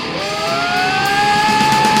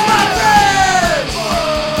 my friends!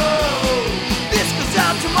 This goes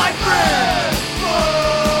out to my friends!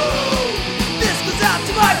 This goes out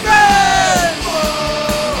to my friends!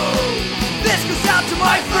 This goes out to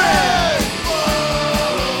my friends!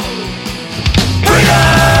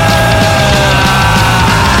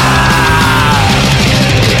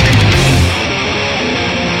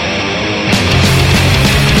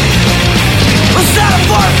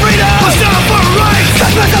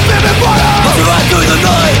 Through the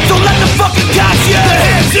night, don't let them fucking catch you. They're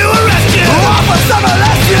here to arrest you. Off of some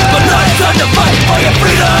molest you. But now it's time to fight for your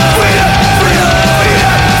freedom. Freedom, freedom,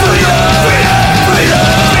 freedom, freedom,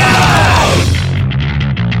 freedom, freedom.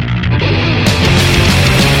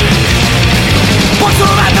 Once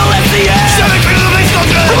we're at the SCA, shoving through the base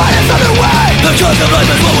culture. Provide us other way. The cause of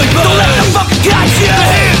life is what we put. Don't let them fucking catch you.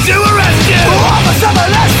 They're here to arrest you. Off of some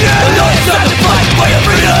molest you. But now it's time to fight for your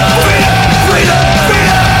freedom. Freedom, freedom,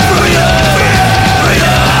 freedom.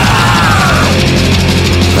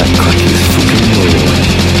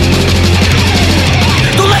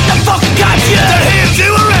 Don't let them fucking catch you. They're here to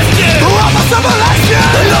arrest you. Rob us of molest you.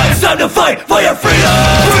 The night's time to fight for your freedom.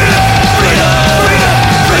 Freedom, freedom, freedom,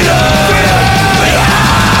 freedom, freedom, freedom.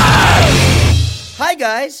 Hi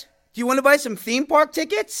guys, do you want to buy some theme park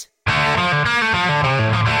tickets?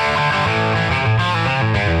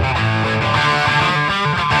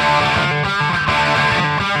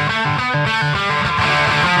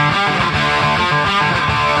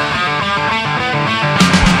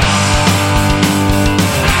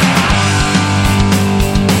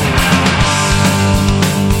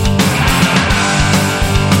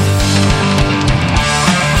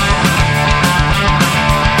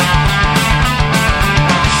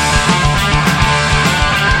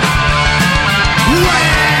 When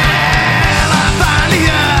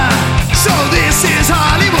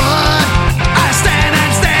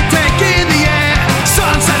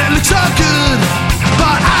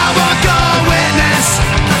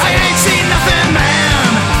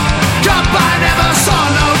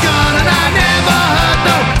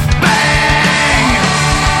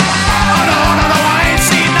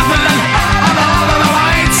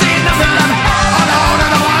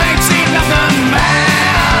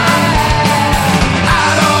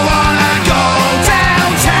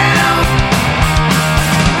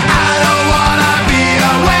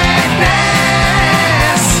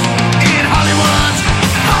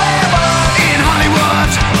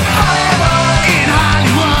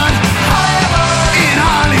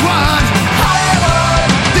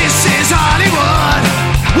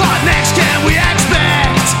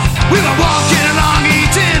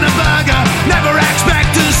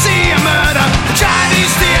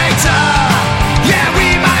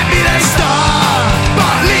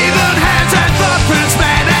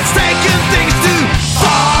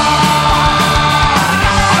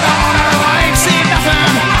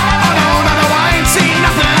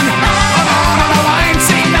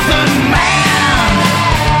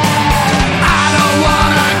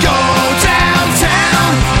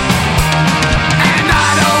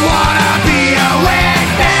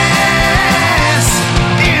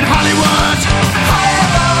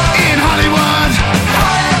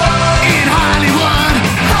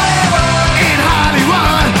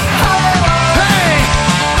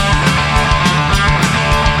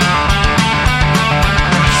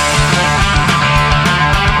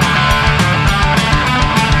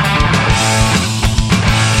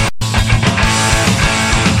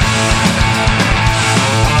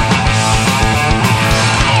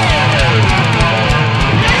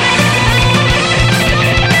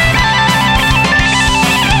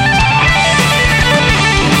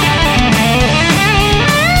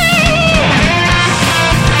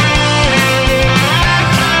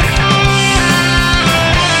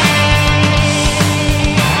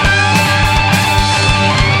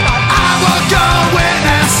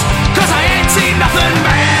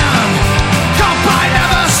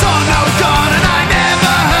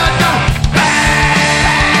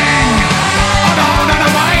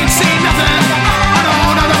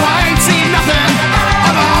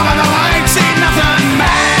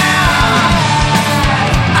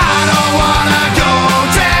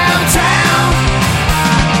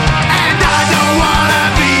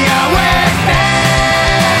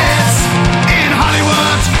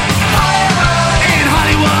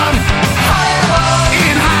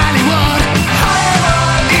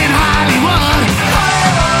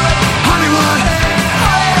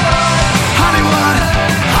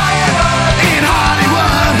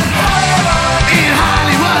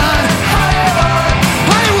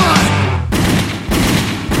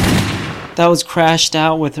That was Crashed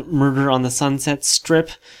Out with Murder on the Sunset Strip.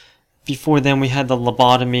 Before then we had the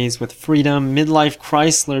Lobotomies with Freedom, Midlife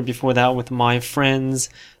Chrysler before that with My Friends,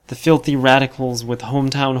 the Filthy Radicals with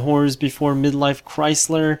Hometown Whores before Midlife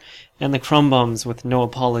Chrysler, and the Crumbums with No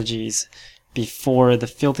Apologies before the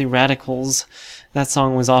Filthy Radicals. That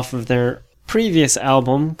song was off of their previous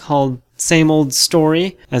album called Same Old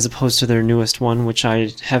Story, as opposed to their newest one, which I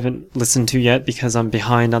haven't listened to yet because I'm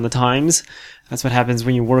behind on the times. That's what happens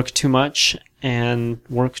when you work too much and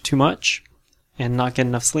not get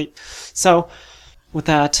enough sleep. So, with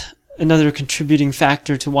that, another contributing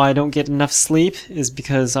factor to why I don't get enough sleep is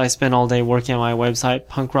because I spend all day working on my website,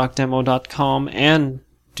 punkrockdemo.com, and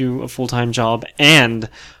do a full-time job, and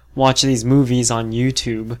watch these movies on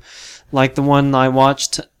YouTube. Like the one I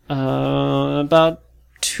watched about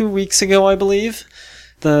 2 weeks ago, I believe.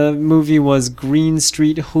 The movie was Green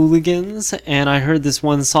Street Hooligans, and I heard this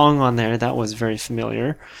one song on there that was very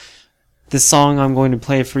familiar. This song I'm going to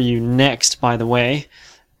play for you next, by the way,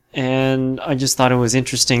 and I just thought it was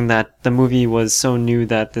interesting that the movie was so new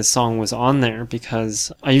that this song was on there,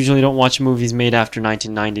 because I usually don't watch movies made after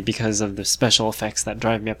 1990 because of the special effects that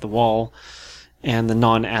drive me up the wall and the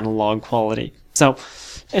non-analog quality. So,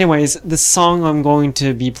 anyways, the song I'm going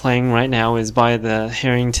to be playing right now is by the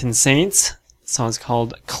Harrington Saints. The song's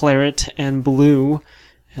called Claret and Blue,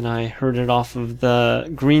 and I heard it off of the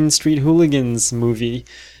Green Street Hooligans movie.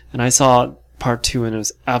 And I saw part 2 and it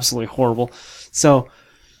was absolutely horrible. So,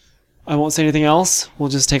 I won't say anything else. We'll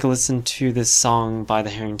just take a listen to this song by the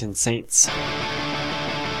Harrington Saints.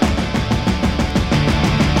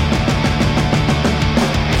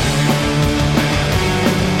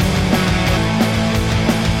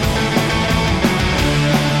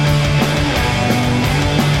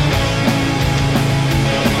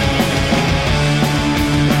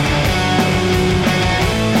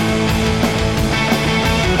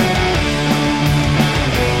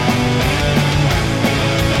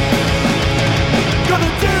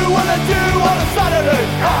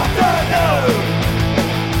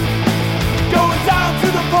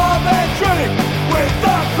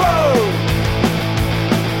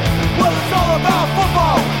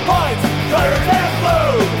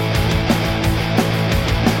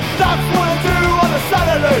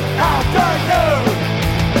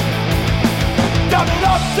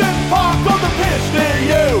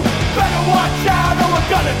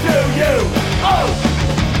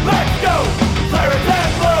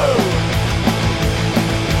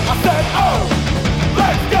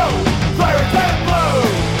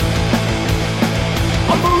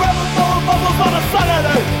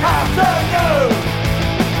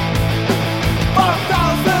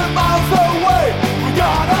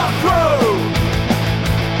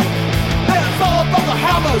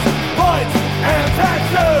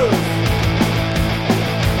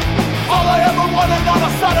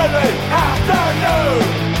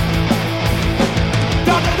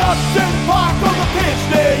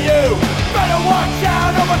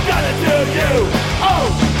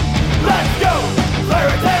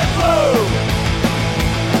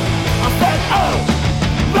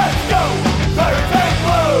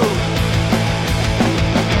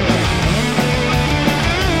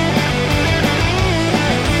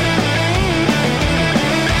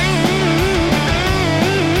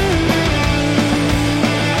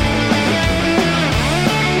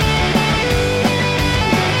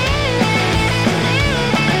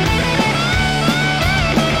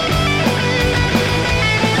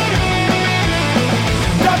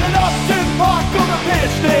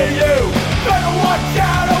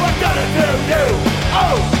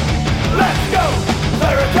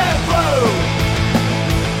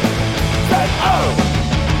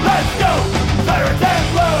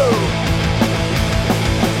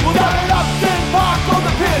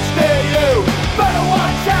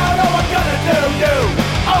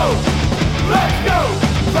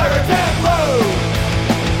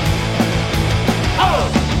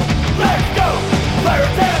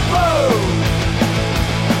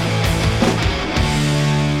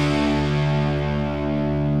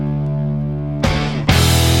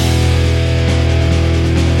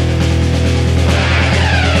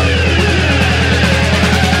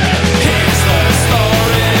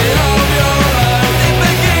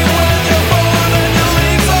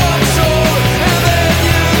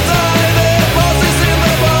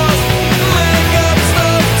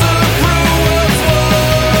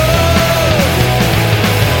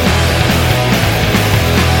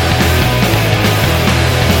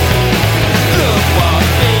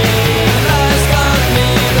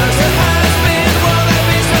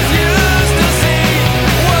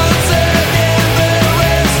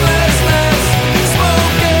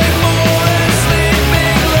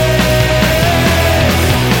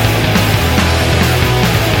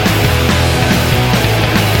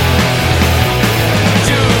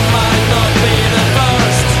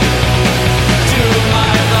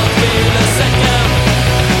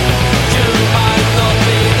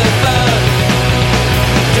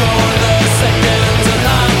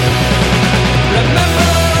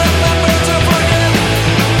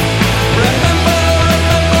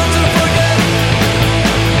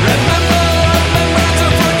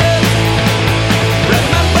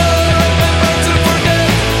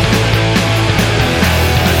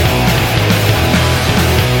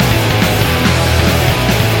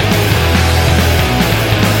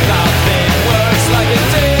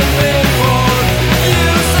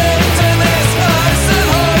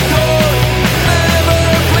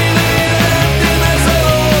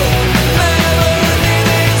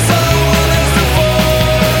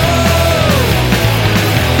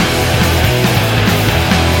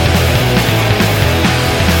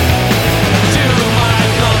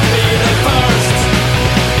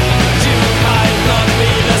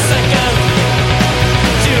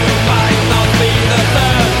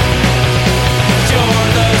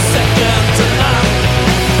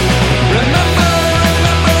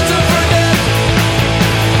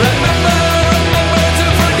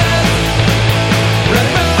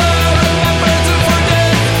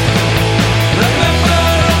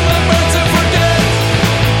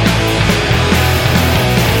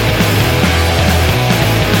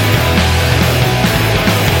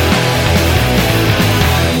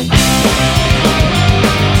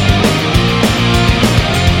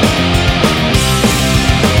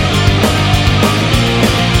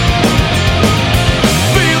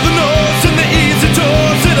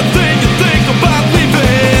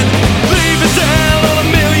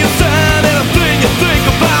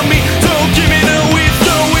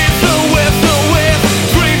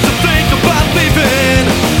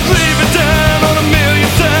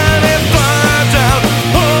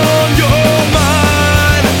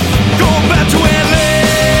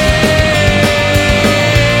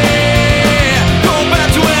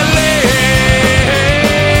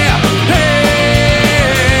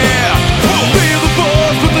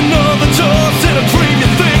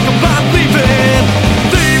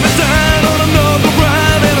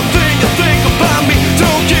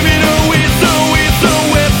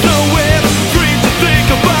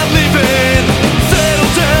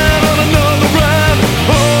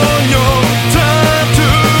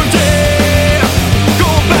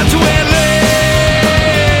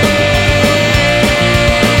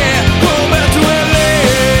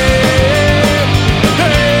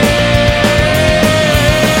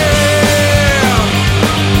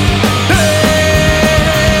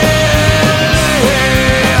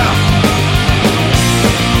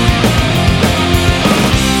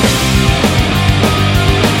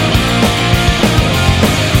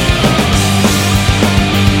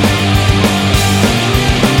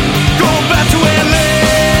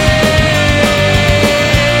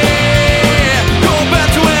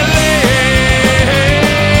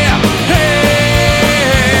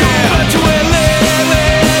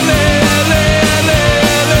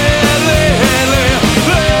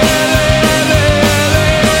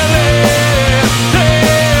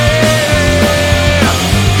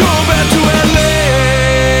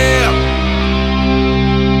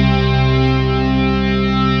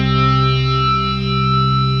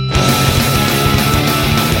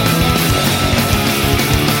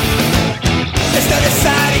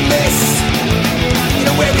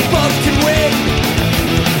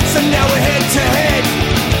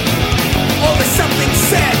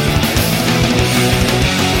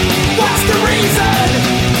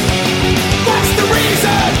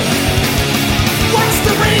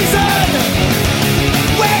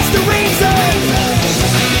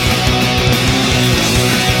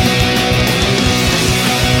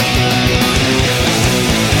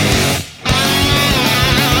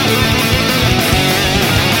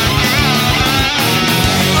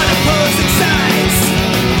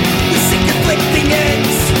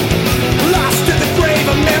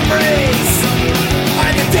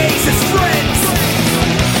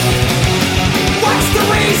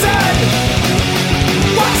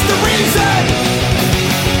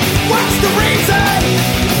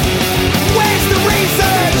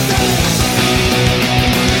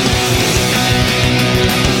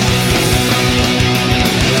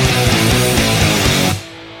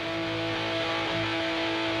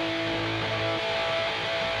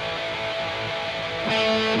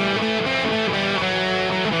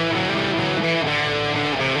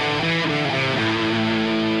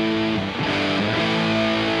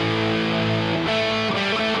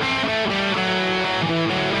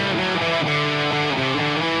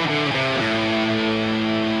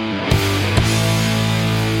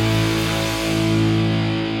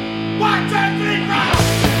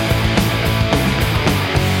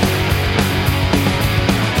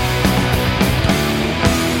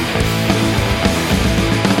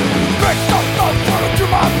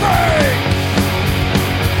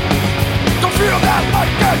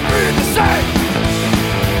 always be the same.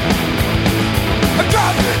 I'm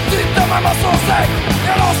driving deep that my muscles ache.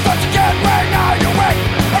 It all starts again when now you wake.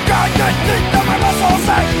 I'm driving deep that my muscles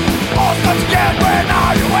ache. All starts again when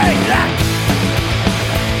now you wake.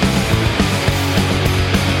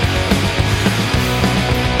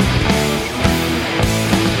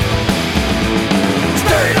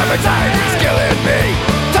 State of anxiety's killing me.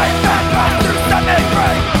 Take that path to set me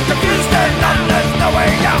free. Confused and numbness, no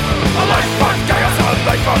way out. A life of chaos, a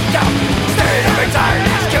life of doubt. State of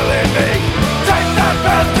anxiety's killing me. Take that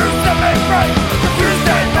path to set me free. Confused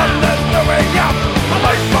and numbness, no way out. A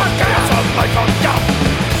life of chaos, a life of doubt.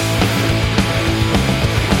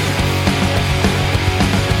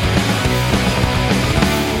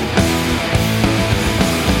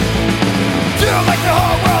 Feel like the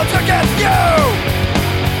whole world's against you.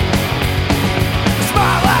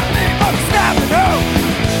 Smile at me, but snap at who?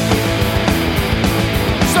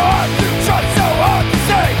 So hard to trust, so hard to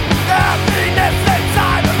see the happiness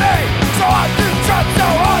inside of me. So hard to trust, so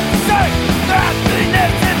hard to see the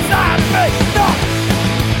happiness inside of me. No.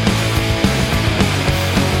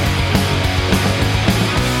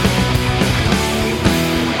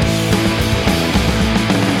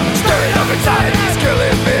 State of anxiety is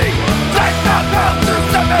killing me. Take that path to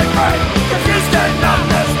set me free. Confused and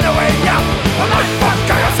numbness, no way out. A life of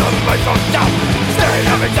chaos, a life of doubt. State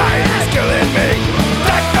of anxiety is killing me.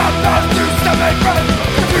 Take that path to set me free.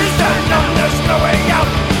 Confused and numbness, no way out.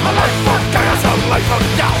 A life of chaos, a life of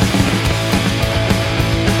doubt.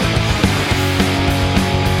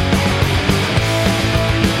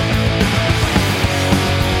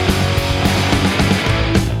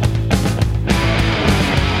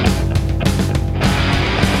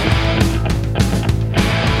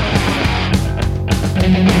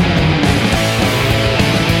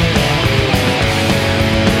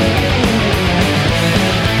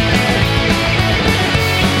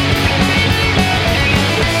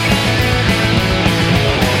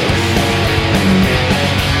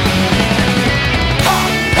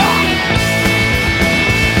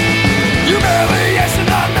 Humiliation,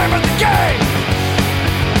 the name of the game.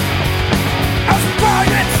 As we cry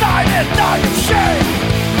inside and die of shame.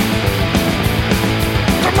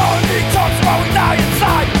 The morning talks while we die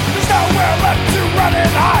inside. There's nowhere left to run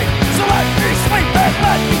and hide. So let me sleep and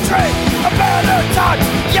let me dream a better time,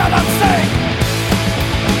 yet I'm safe.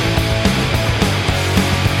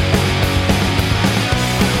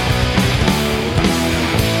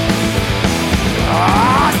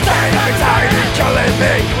 State of anxiety killing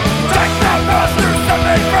me. Take that path to set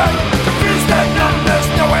me free. Confused and numbness,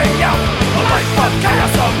 no way out. A life of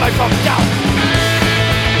chaos, a life of doubt.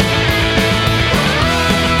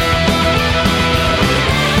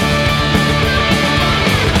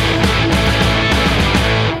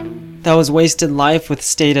 That was Wasted Life with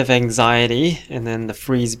State of Anxiety, and then The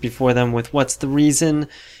Freeze before them with What's the Reason,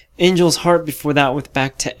 Angel's Heart before that with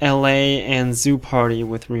Back to LA, and Zoo Party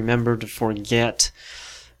with Remember to Forget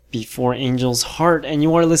before Angel's Heart. And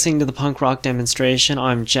you are listening to the Punk Rock Demonstration.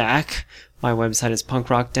 I'm Jack. My website is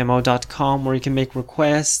punkrockdemo.com, where you can make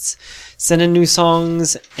requests, send in new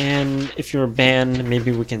songs, and if you're a band,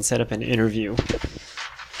 maybe we can set up an interview.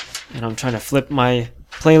 And I'm trying to flip my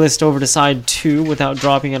playlist over to side 2 without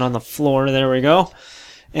dropping it on the floor. There we go.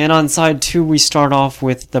 And on side 2 we start off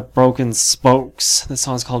with The Broken Spokes. The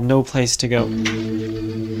song's called No Place to Go.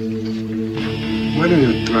 Why don't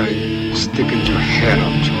you try sticking your head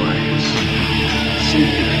up to our ass? See if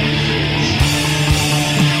it fits.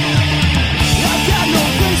 I got no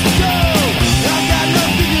place to go. I got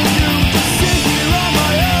nothing to do. Just sit here on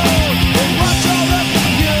my own and watch all of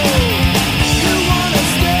you. You wanna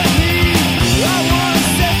stare at me? I wanna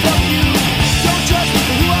say fuck you. Don't judge me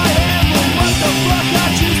for who I am or what the fuck I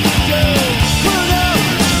choose to do. Burn out,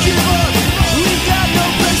 give up. We got no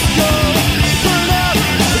place to go. Burn out,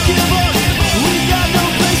 give up. We got no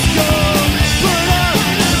place to go. Burn out,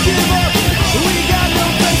 give up. We got no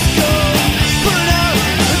place to go.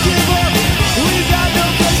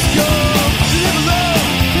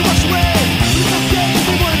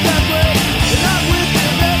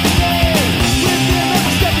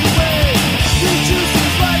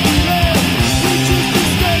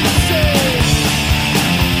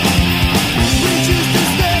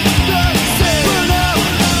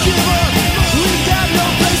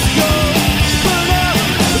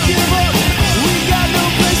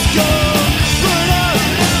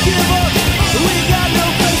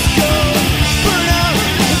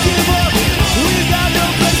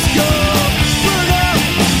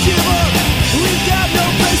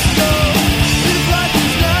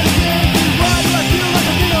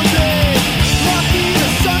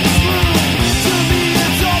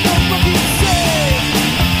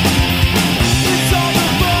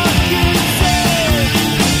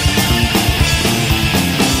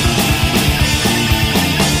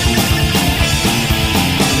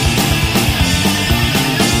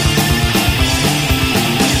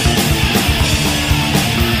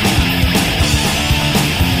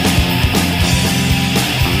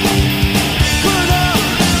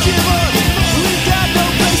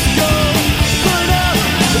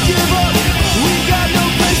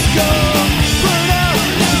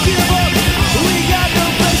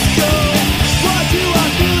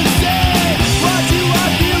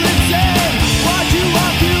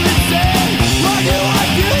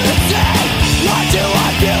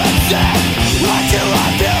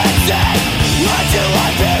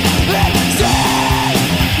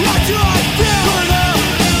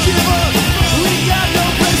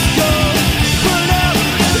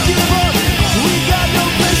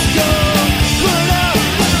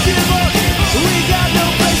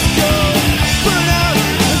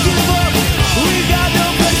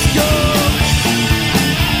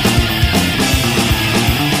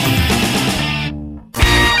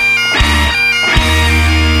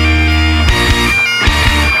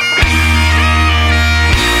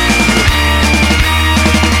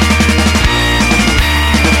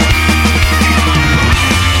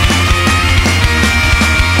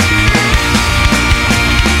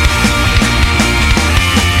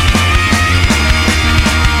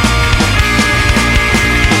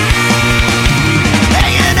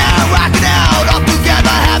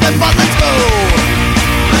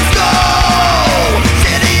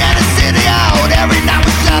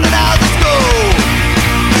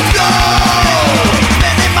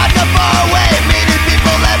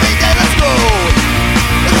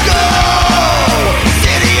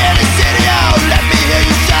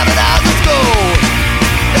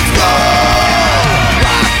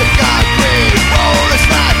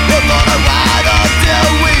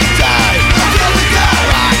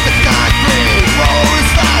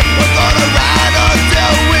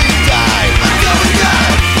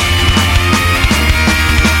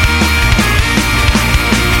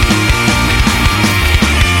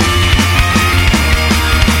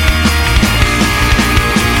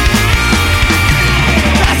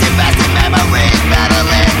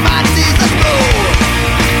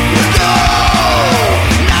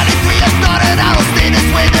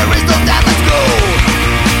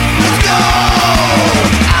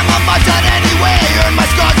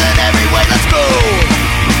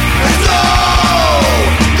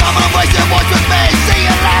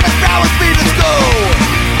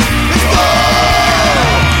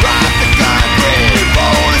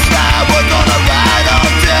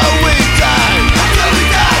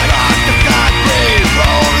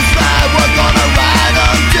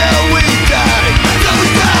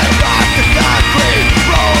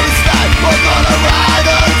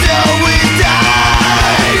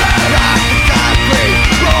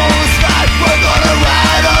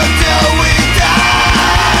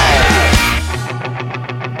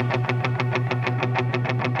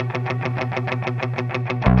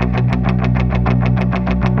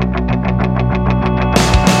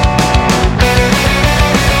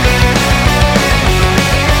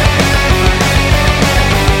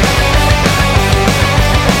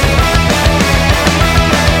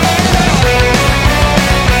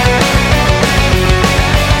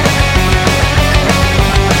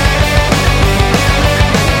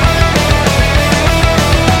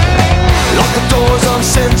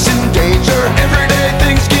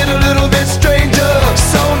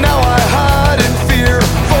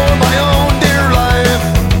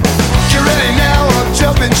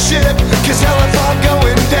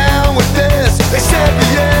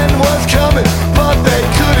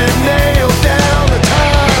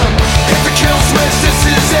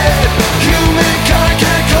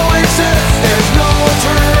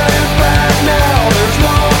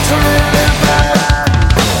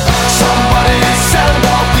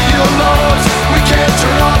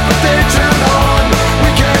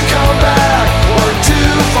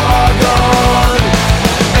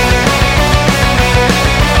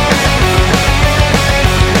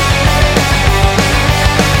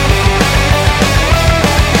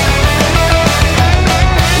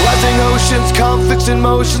 clocks in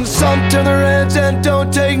motion, some turn their heads and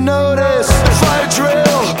don't take notice. Fire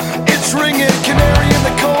drill, it's ringing. Canary in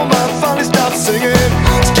the coal mine finally stopped singing.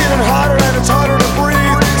 It's getting hotter and it's harder to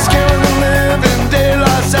breathe, scaring the living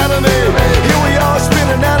daylights out of me. Here we are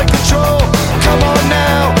spinning out of control. Come on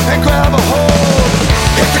now and grab a hold.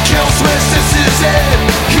 If the kill switch, this is it.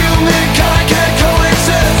 Humankind can't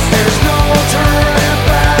coexist. There's no turning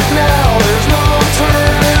back now. There's no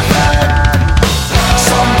turning back.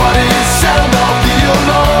 Somebody sound off the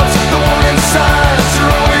alarms. The one inside is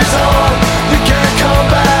always on. You can't come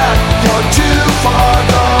back. You're too far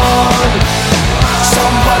gone.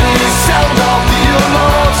 Somebody sound off the alarms.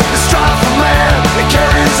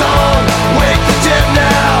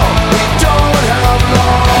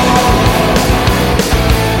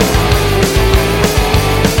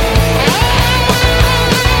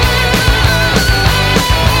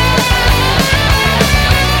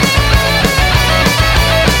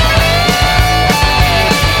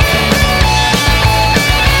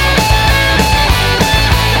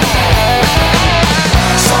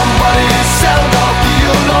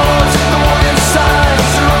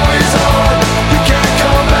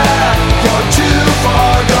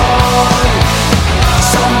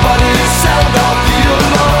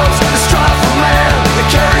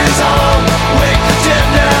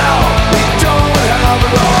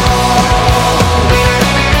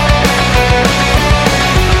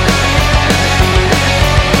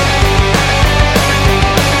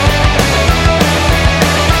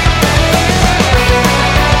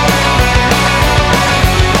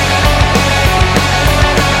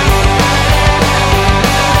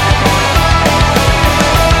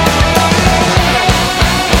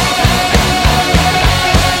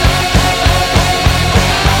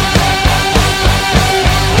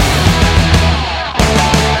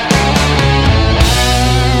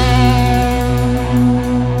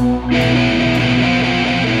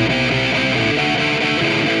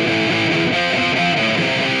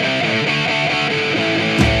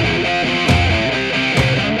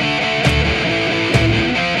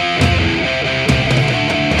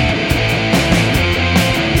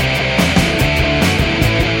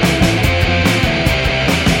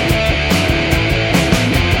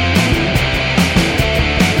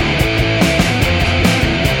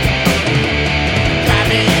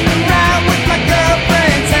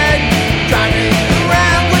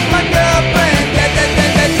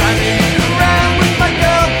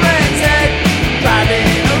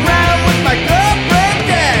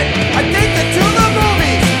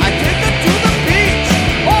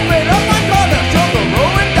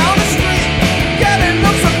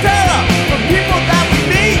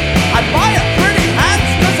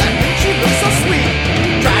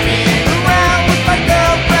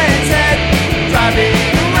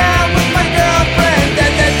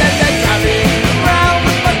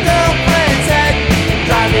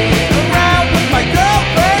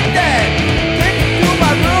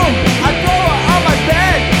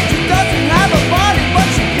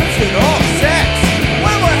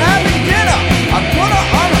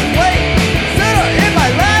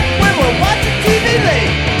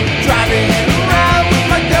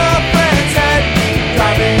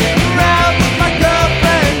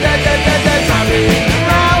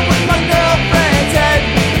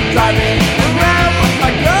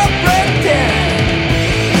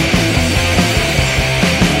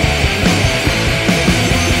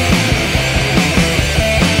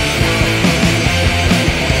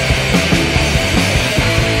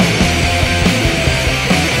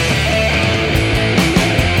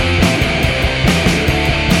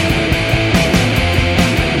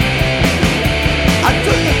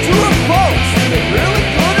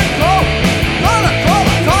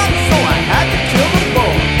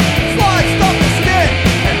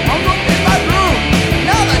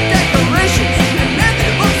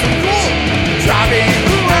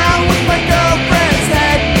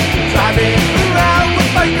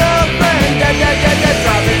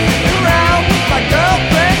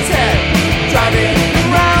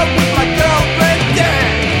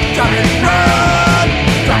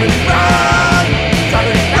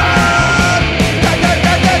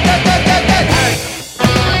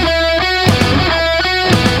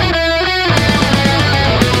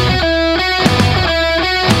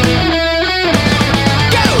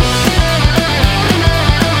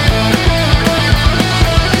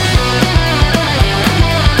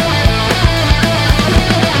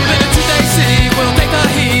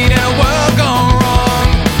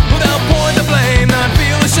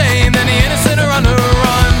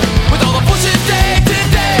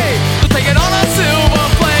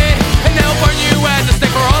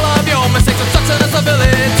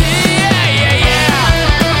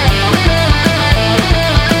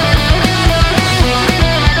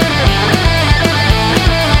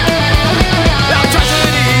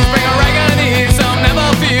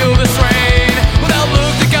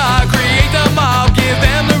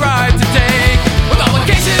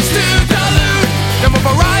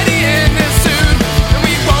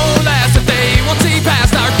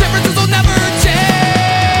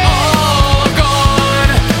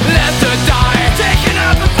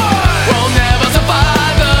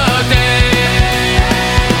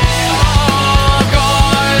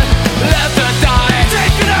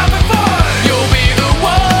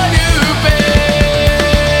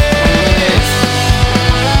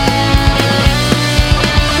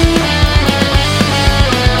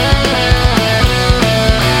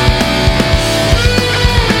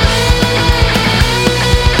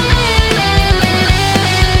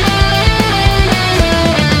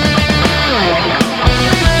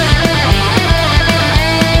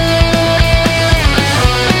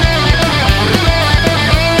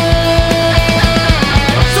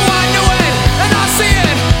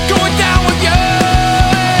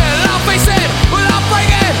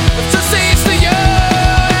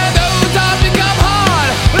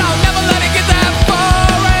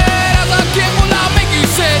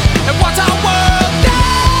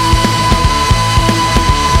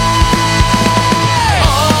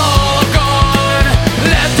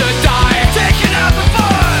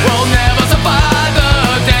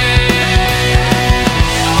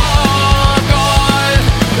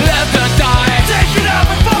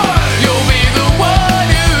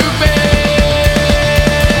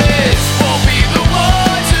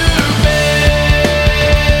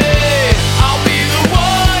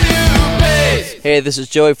 Hey, this is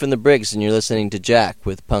Joey from the Briggs, and you're listening to Jack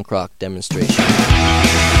with Punk Rock Demonstration.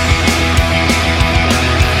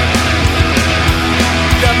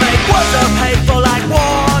 You make words of hateful like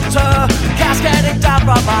water, cascading down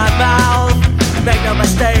from my mouth. Make no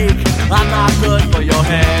mistake, I'm not good for your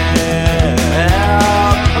health.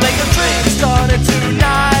 I make your dreams turn into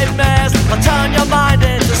nightmares. I'll turn your mind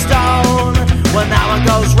into stone. When that one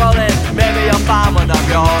goes rolling, maybe you'll find one of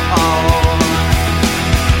your own.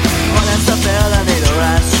 Well, it's a bill I need a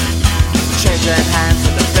rest. Changing hands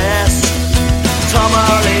with the fist.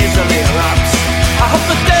 Tumble easily erupts. I hope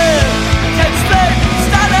the dead can stay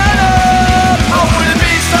standing up. I wouldn't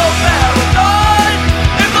be so paranoid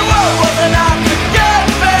if the world wasn't out to get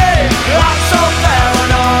me. I'm so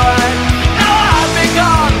paranoid. Now I've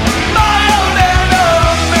become my own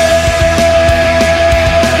enemy.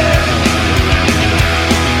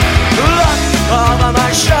 Look over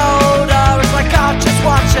my shoulder. It's like I'm just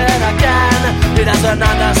watching again. He doesn't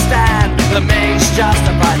understand the means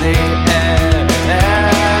justify the end.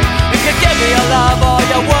 You can give me your love or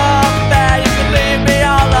your work there. You can leave me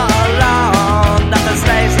all alone. Nothing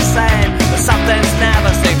stays the same, but some things never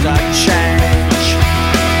seem to change.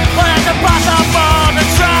 But it's impossible to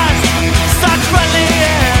trust such friendly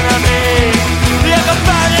enemies. You can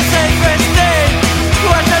burn your secrets deep.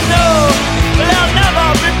 What you know, they'll never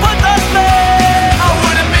be put to sleep. I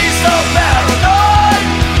wouldn't be so paranoid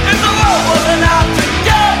if the world wasn't out to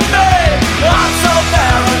get me. I'm so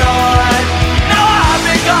paranoid. Now I've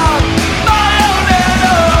become my own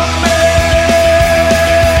enemy.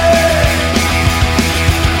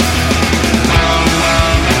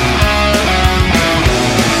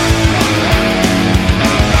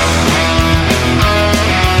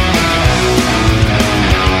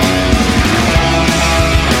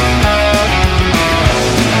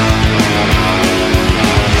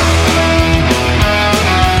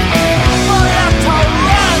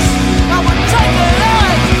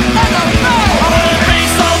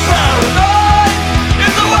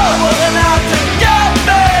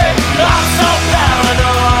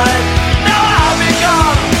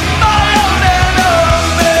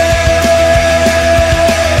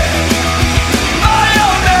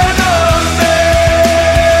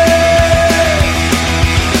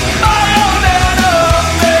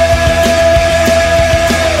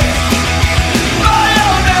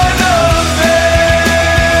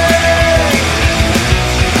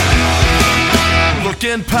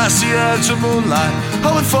 Looking past the edge of moonlight,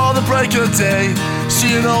 hoping for the break of day.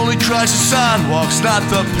 Seeing only Christ's sidewalks, not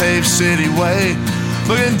the paved city way.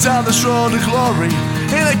 Looking down this road to glory,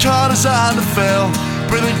 in a car designed to fail.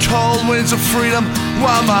 Breathing cold winds of freedom,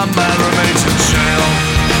 while my man remains in jail.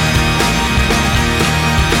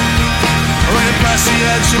 Looking past the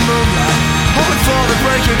edge of moonlight, hoping for the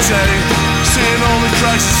break of day. Seeing only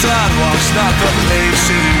Christ's sidewalks, not the paved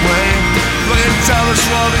city way. Looking down this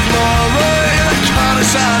road to glory, in a car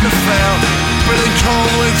designed to fail. Breathing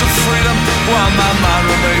cold winds of freedom, while my mind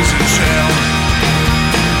remains in jail.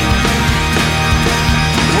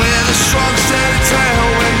 With a strong steady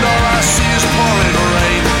tailwind, all I see is pouring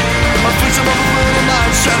rain. A victim of a brutal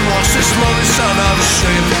mindset, watch this lonely son of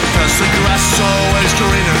shame. Cause the grass is always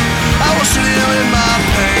greener, I will sit here in my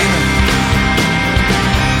pain.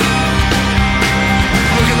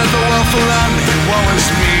 Looking at the wealth around me, woe is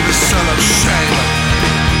me, the son of shame.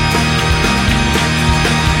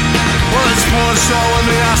 Well, it's pouring snow on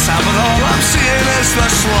the outside, but all I'm seeing is the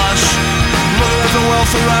slush. Looking at the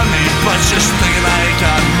wealth around me, but just thinking I ain't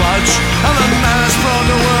got much. I'm the man that's prone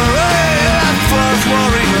to worry, and full of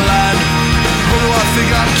worrying land. Who do I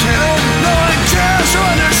think I'm kidding? No one cares or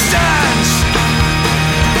understands.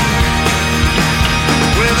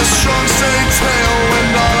 With a strong steady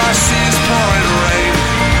tailwind, all I see is pouring rain.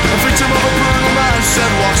 A victim of a brutal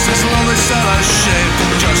mindset walks this lonely son of shame.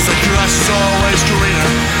 Just the grass is always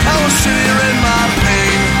greener, I will sit here in my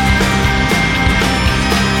pain.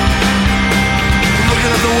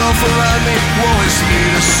 Looking at the wealth around me, woe is me,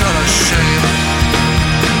 the son of shame.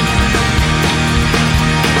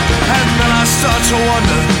 And then I start to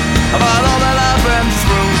wonder about all that I've been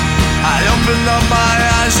through. I open up my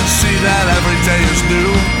eyes and see that every day is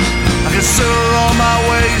new. I consider all my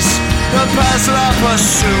ways, the paths that I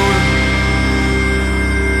pursued.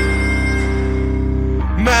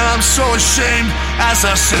 Man, I'm so ashamed as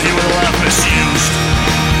I sit here with life misused.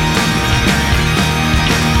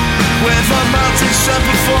 With a mountain set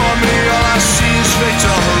before me, all I see is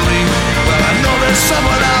victory. But I know there's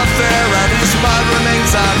someone out there and his mind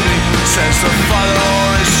remains on me. Says the father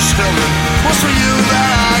or his children, was for you that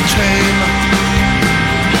I came.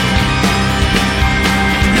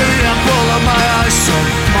 You're the apple of my eye, son,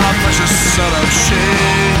 my precious son of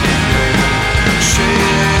shame.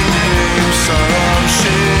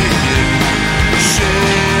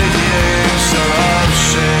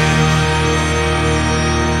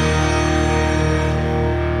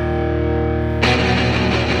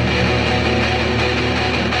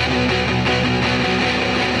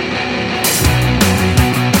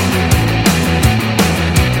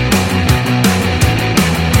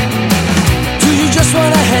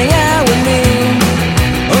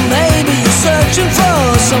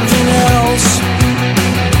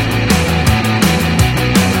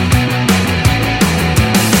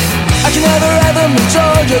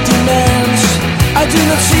 your demands. I do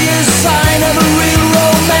not see a sign of a real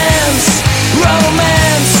romance.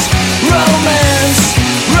 Romance, romance,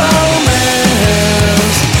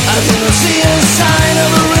 romance. I do not see a sign of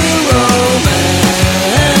a real romance.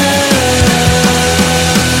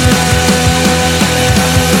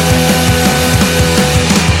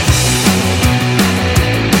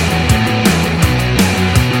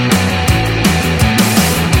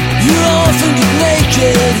 You often get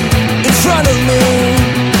naked in front of me.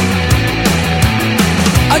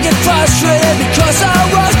 I get frustrated because I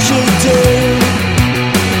watch you do.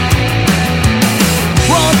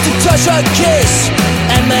 Want to touch or kiss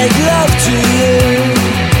and make love to you,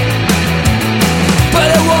 but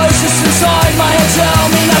the voices inside my head tell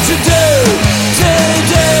me not to do.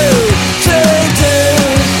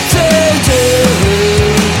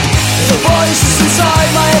 The voices inside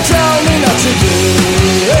my head tell me not to do.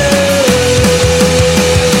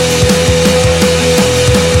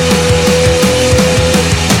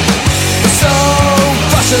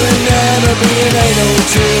 Being able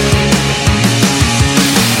to.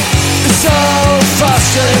 It's so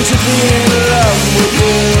frustrating to be in love with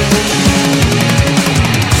you.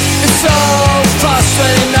 It's so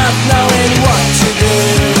frustrating not knowing what to do.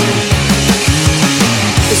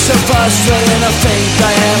 It's so frustrating I think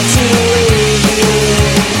I have to leave you.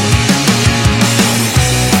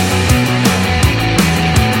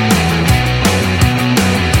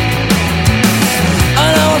 I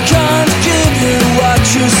know I can't give you what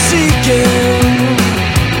you're seeking,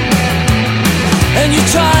 and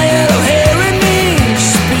you're tired of hearing me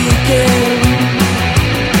speaking.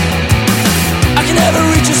 I can never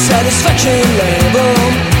reach a satisfaction level.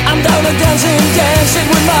 I'm down and dancing, dancing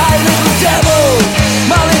with my little devil.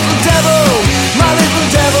 My little devil, my little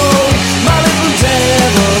devil, my little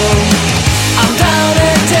devil. I'm down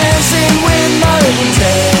and dancing with my little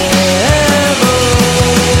devil.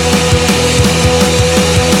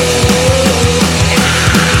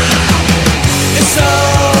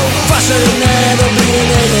 Never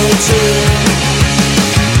being able to.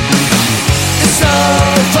 It's so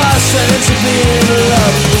frustrating to be in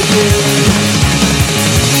love with you.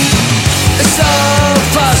 It's so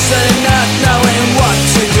frustrating not knowing what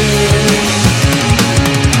to do.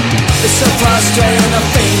 It's so frustrating I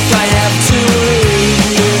think I have to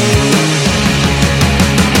leave you.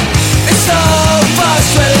 It's so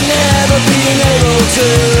frustrating never being able to.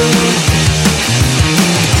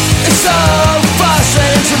 It's so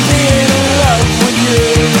frustrating to be in love with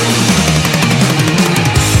you.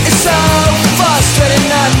 It's so frustrating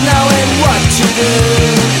not knowing what to do.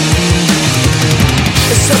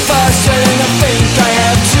 It's so frustrating I think I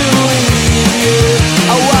have to leave you.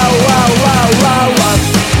 Oh wow wow wow wow wow.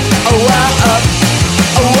 Oh wow up.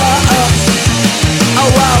 Oh wow up. Oh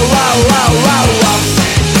wow wow wow wow wow.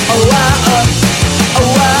 Oh wow up. Oh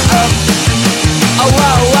wow up. Oh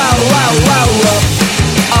wow wow wow wow wow.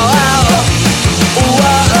 Oh wow up. Oh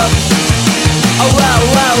wow up. Oh wow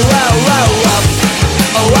wow wow wow wow.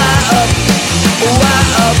 Oh wow up. Oh wow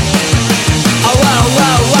up. Oh wow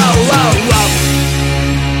wow wow wow wow.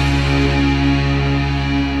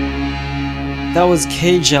 That was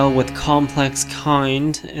K-Gel with Complex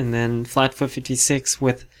Kind, and then Flatfoot 56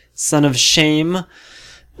 with Son of Shame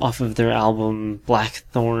off of their album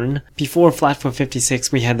Blackthorn. Before Flatfoot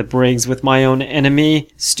 56 we had the Briggs with My Own Enemy,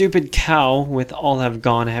 Stupid Cow with All Have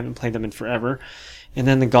Gone, I haven't played them in forever, and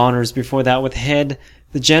then the Goners before that with Head,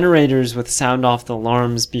 the Generators with Sound Off the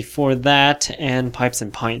Alarms before that, and Pipes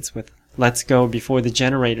and Pints with Let's Go before the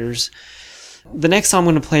Generators. The next song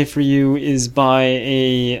I'm going to play for you is by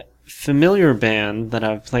a familiar band that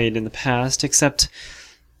I've played in the past, except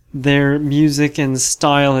their music and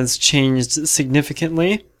style has changed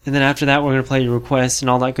significantly. And then after that, we're going to play your requests and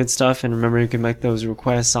all that good stuff. And remember, you can make those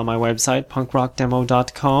requests on my website,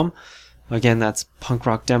 punkrockdemo.com. Again, that's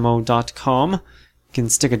punkrockdemo.com. You can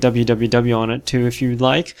stick a www on it too if you'd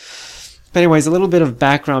like. But anyways, a little bit of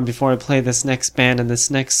background before I play this next band and this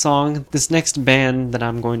next song. This next band that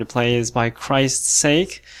I'm going to play is by Christ's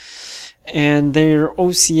Sake, and they're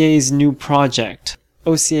OCA's new project.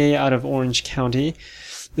 OCA out of Orange County.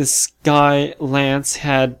 This guy, Lance,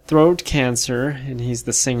 had throat cancer, and he's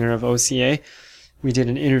the singer of OCA. We did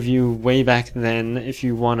an interview way back then. If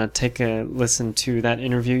you want to take a listen to that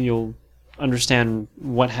interview, you'll understand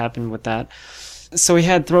what happened with that. So he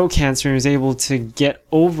had throat cancer and he was able to get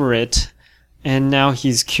over it, and now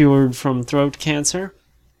he's cured from throat cancer,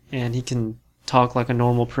 and he can talk like a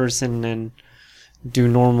normal person and do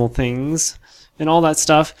normal things and all that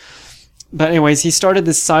stuff. But anyways, he started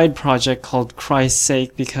this side project called Christ's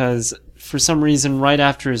Sake because for some reason right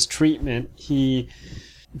after his treatment he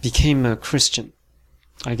became a Christian.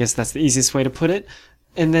 I guess that's the easiest way to put it.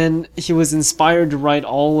 And then he was inspired to write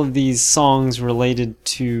all of these songs related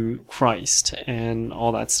to Christ and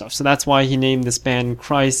all that stuff. So that's why he named this band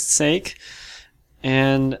Christ's Sake.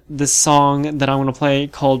 And this song that I want to play,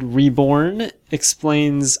 called Reborn,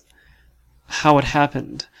 explains how it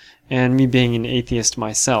happened. And me being an atheist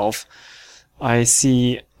myself, I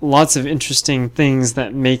see lots of interesting things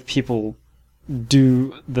that make people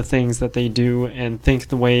do the things that they do and think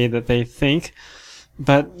the way that they think.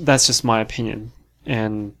 But that's just my opinion.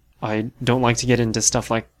 And I don't like to get into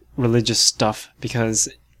stuff like religious stuff because,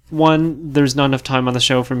 one, there's not enough time on the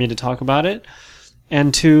show for me to talk about it,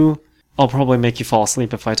 and two, I'll probably make you fall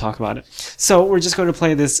asleep if I talk about it. So we're just going to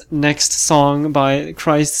play this next song by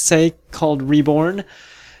Christ's Sake called Reborn,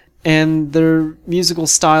 and their musical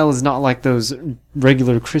style is not like those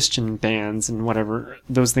regular Christian bands and whatever.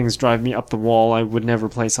 Those things drive me up the wall. I would never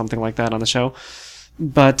play something like that on the show.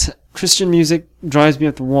 But Christian music drives me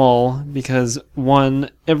up the wall because, one,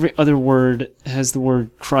 every other word has the word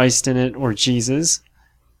Christ in it or Jesus,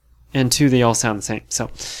 and two, they all sound the same. So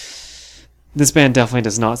this band definitely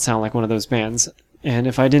does not sound like one of those bands. And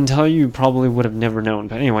if I didn't tell you, you probably would have never known.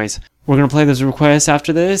 But anyways, we're going to play those requests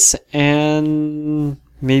after this, and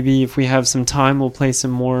maybe if we have some time, we'll play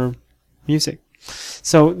some more music.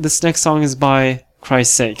 So this next song is by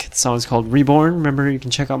Christ's Sake. The song is called Reborn. Remember, you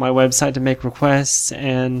can check out my website to make requests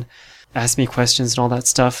and ask me questions and all that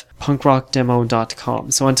stuff,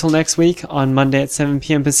 punkrockdemo.com. So until next week, on Monday at 7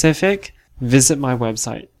 p.m. Pacific, visit my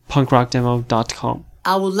website, punkrockdemo.com.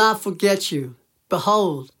 I will not forget you.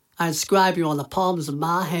 Behold, I inscribe you on the palms of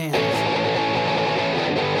my hands.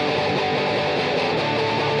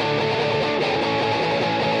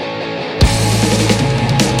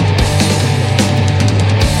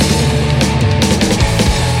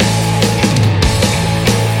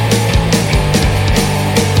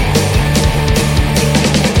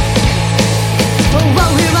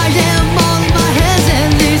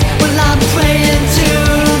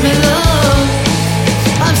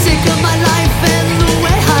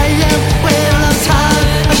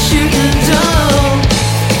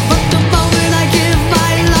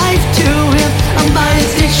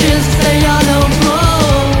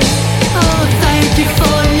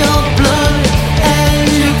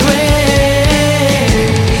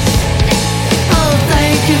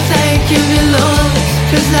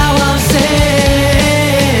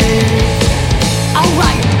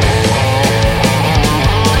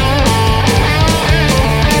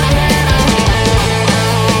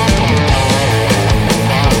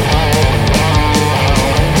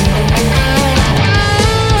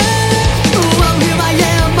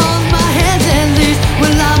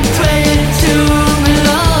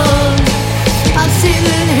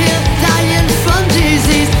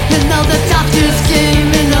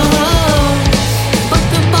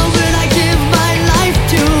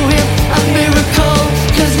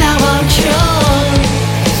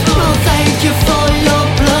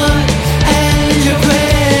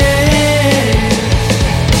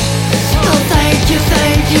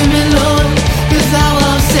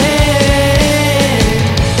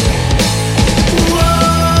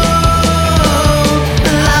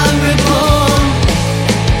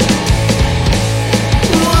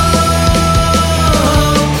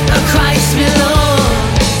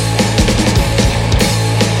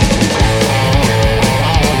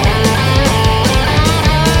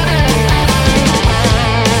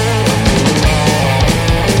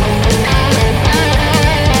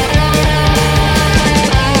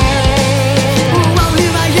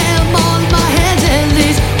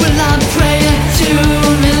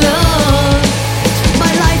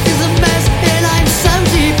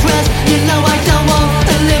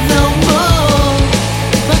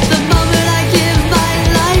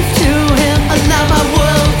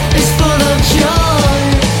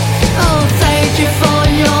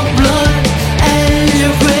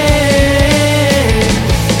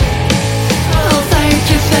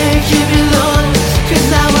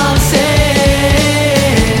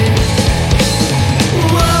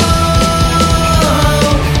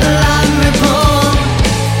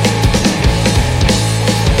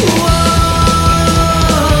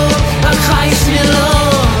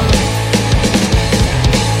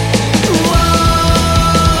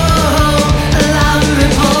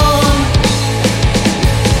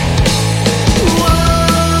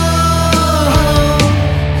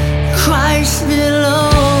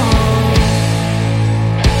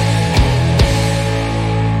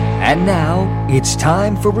 And now, it's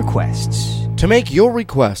time for requests. To make your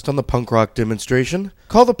request on the punk rock demonstration,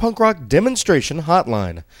 call the punk rock demonstration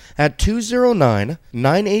hotline at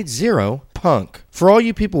 209-980-PUNK. For all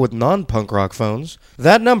you people with non-punk rock phones,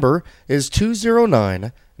 that number is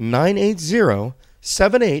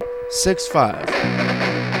 209-980-7865.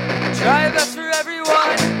 Try your best for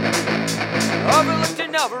everyone, overlooked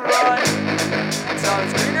and overrun. It's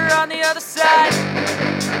always greener on the other side.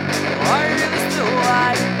 Are you really still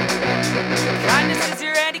alive? Kindness is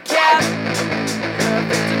your handicap. You're a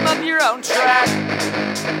victim of your own trap.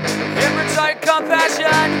 Hypocrites are your compassion.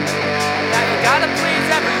 Now you gotta please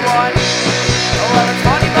everyone. Oh well, it's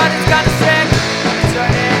funny, but it's kinda sick.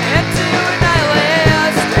 Turning into a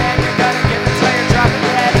nihilist, and you're gonna give it till you're dropping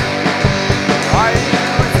dead. Are you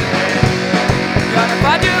listening? You're gonna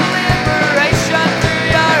find your liberation through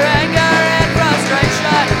your anger and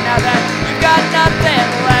frustration. Now that you've got nothing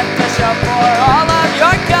left to show for all of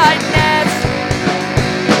your kindness.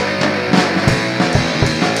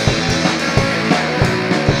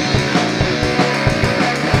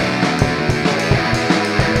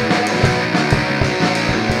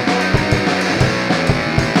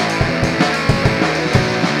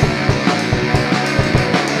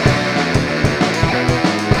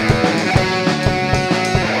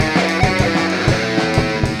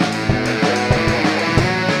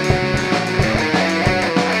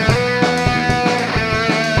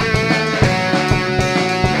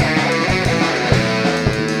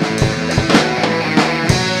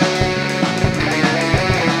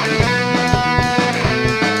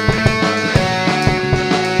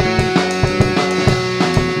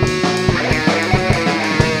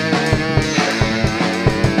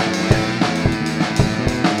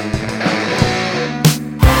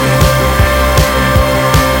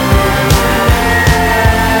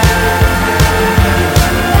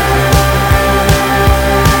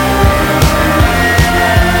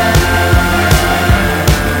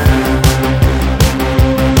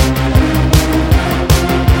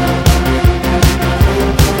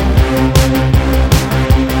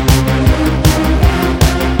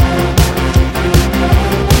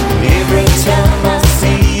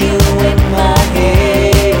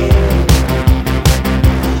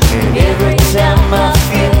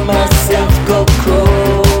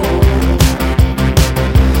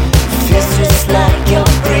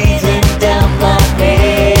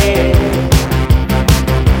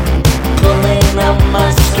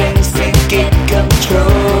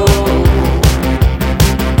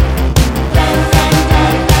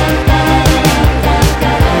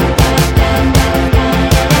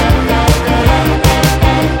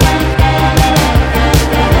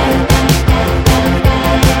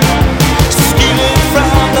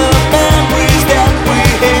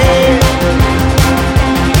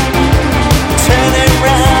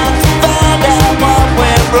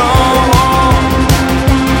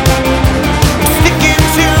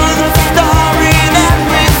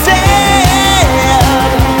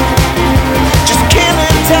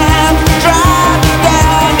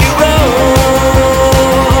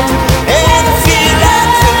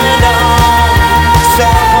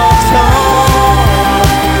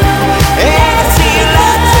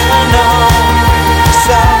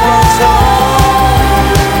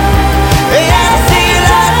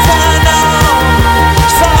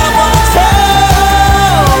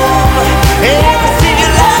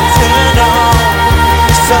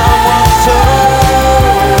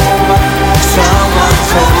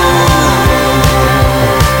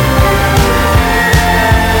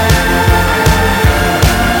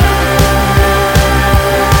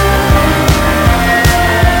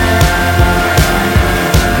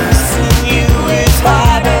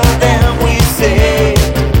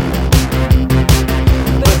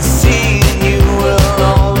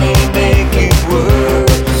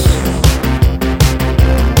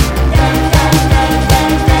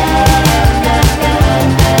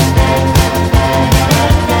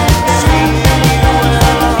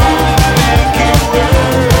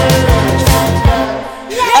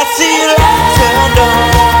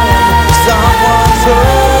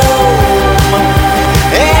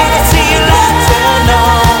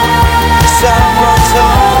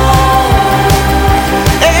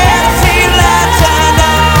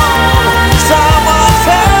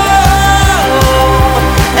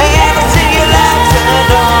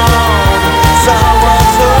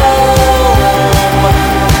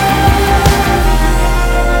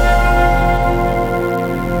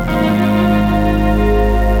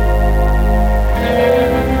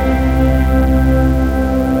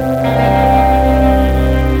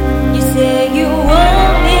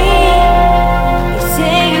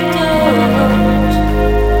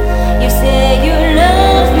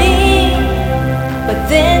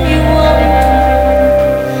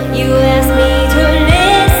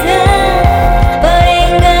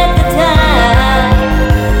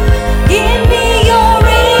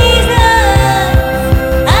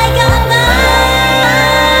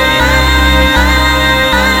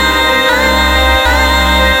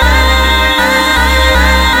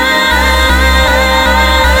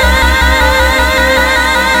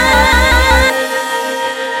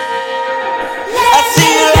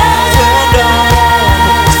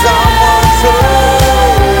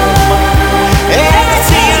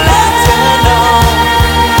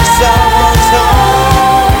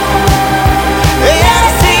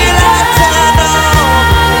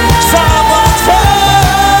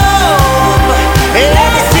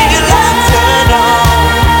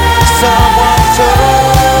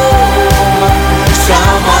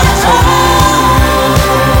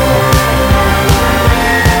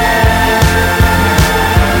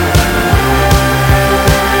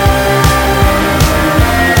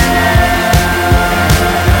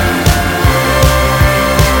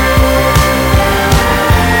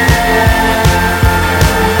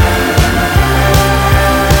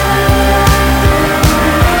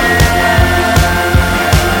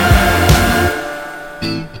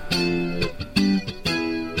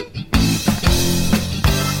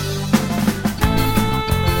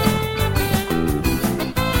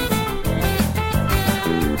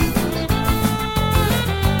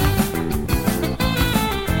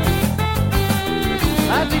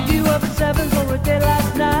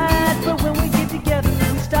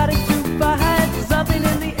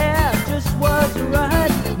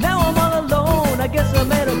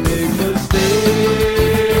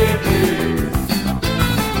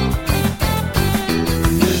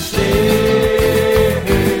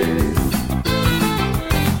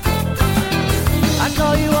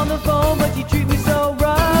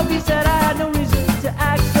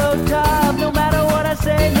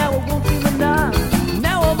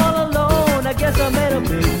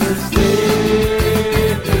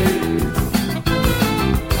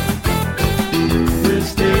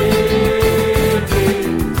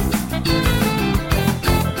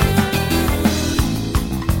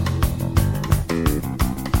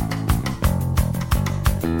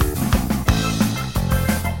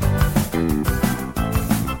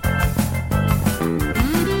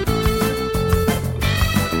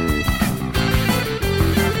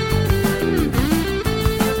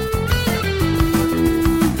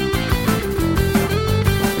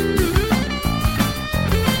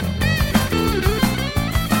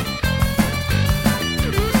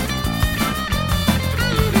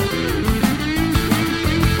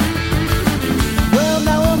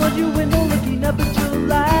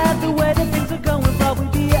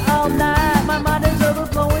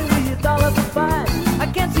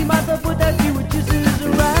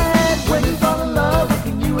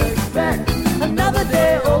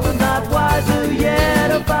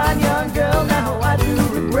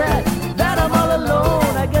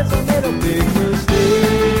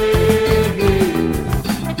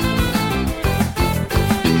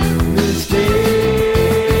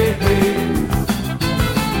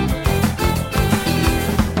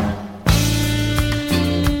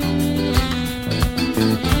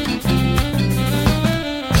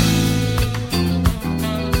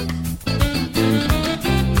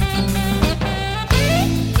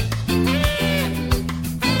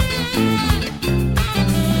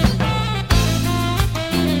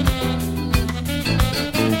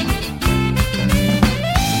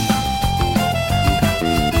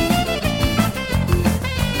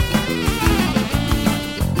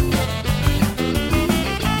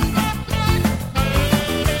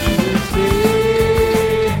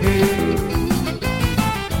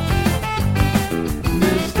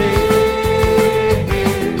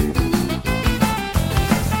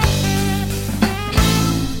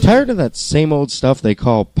 Tired of that same old stuff they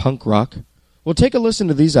call punk rock? Well, take a listen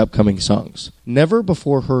to these upcoming songs. Never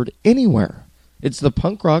before heard anywhere. It's the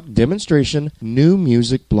Punk Rock Demonstration New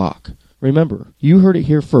Music Block. Remember, you heard it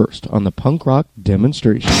here first on the Punk Rock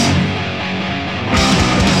Demonstration.